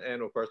again,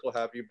 and of course we'll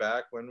have you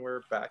back when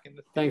we're back in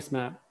the theater. Thanks,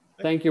 Matt.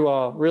 Thank you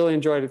all. Really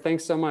enjoyed it.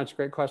 Thanks so much.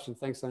 Great questions.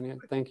 Thanks, Sonia.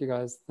 Thank you,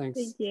 guys. Thanks.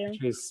 Thank you.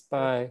 Patrice.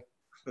 Bye.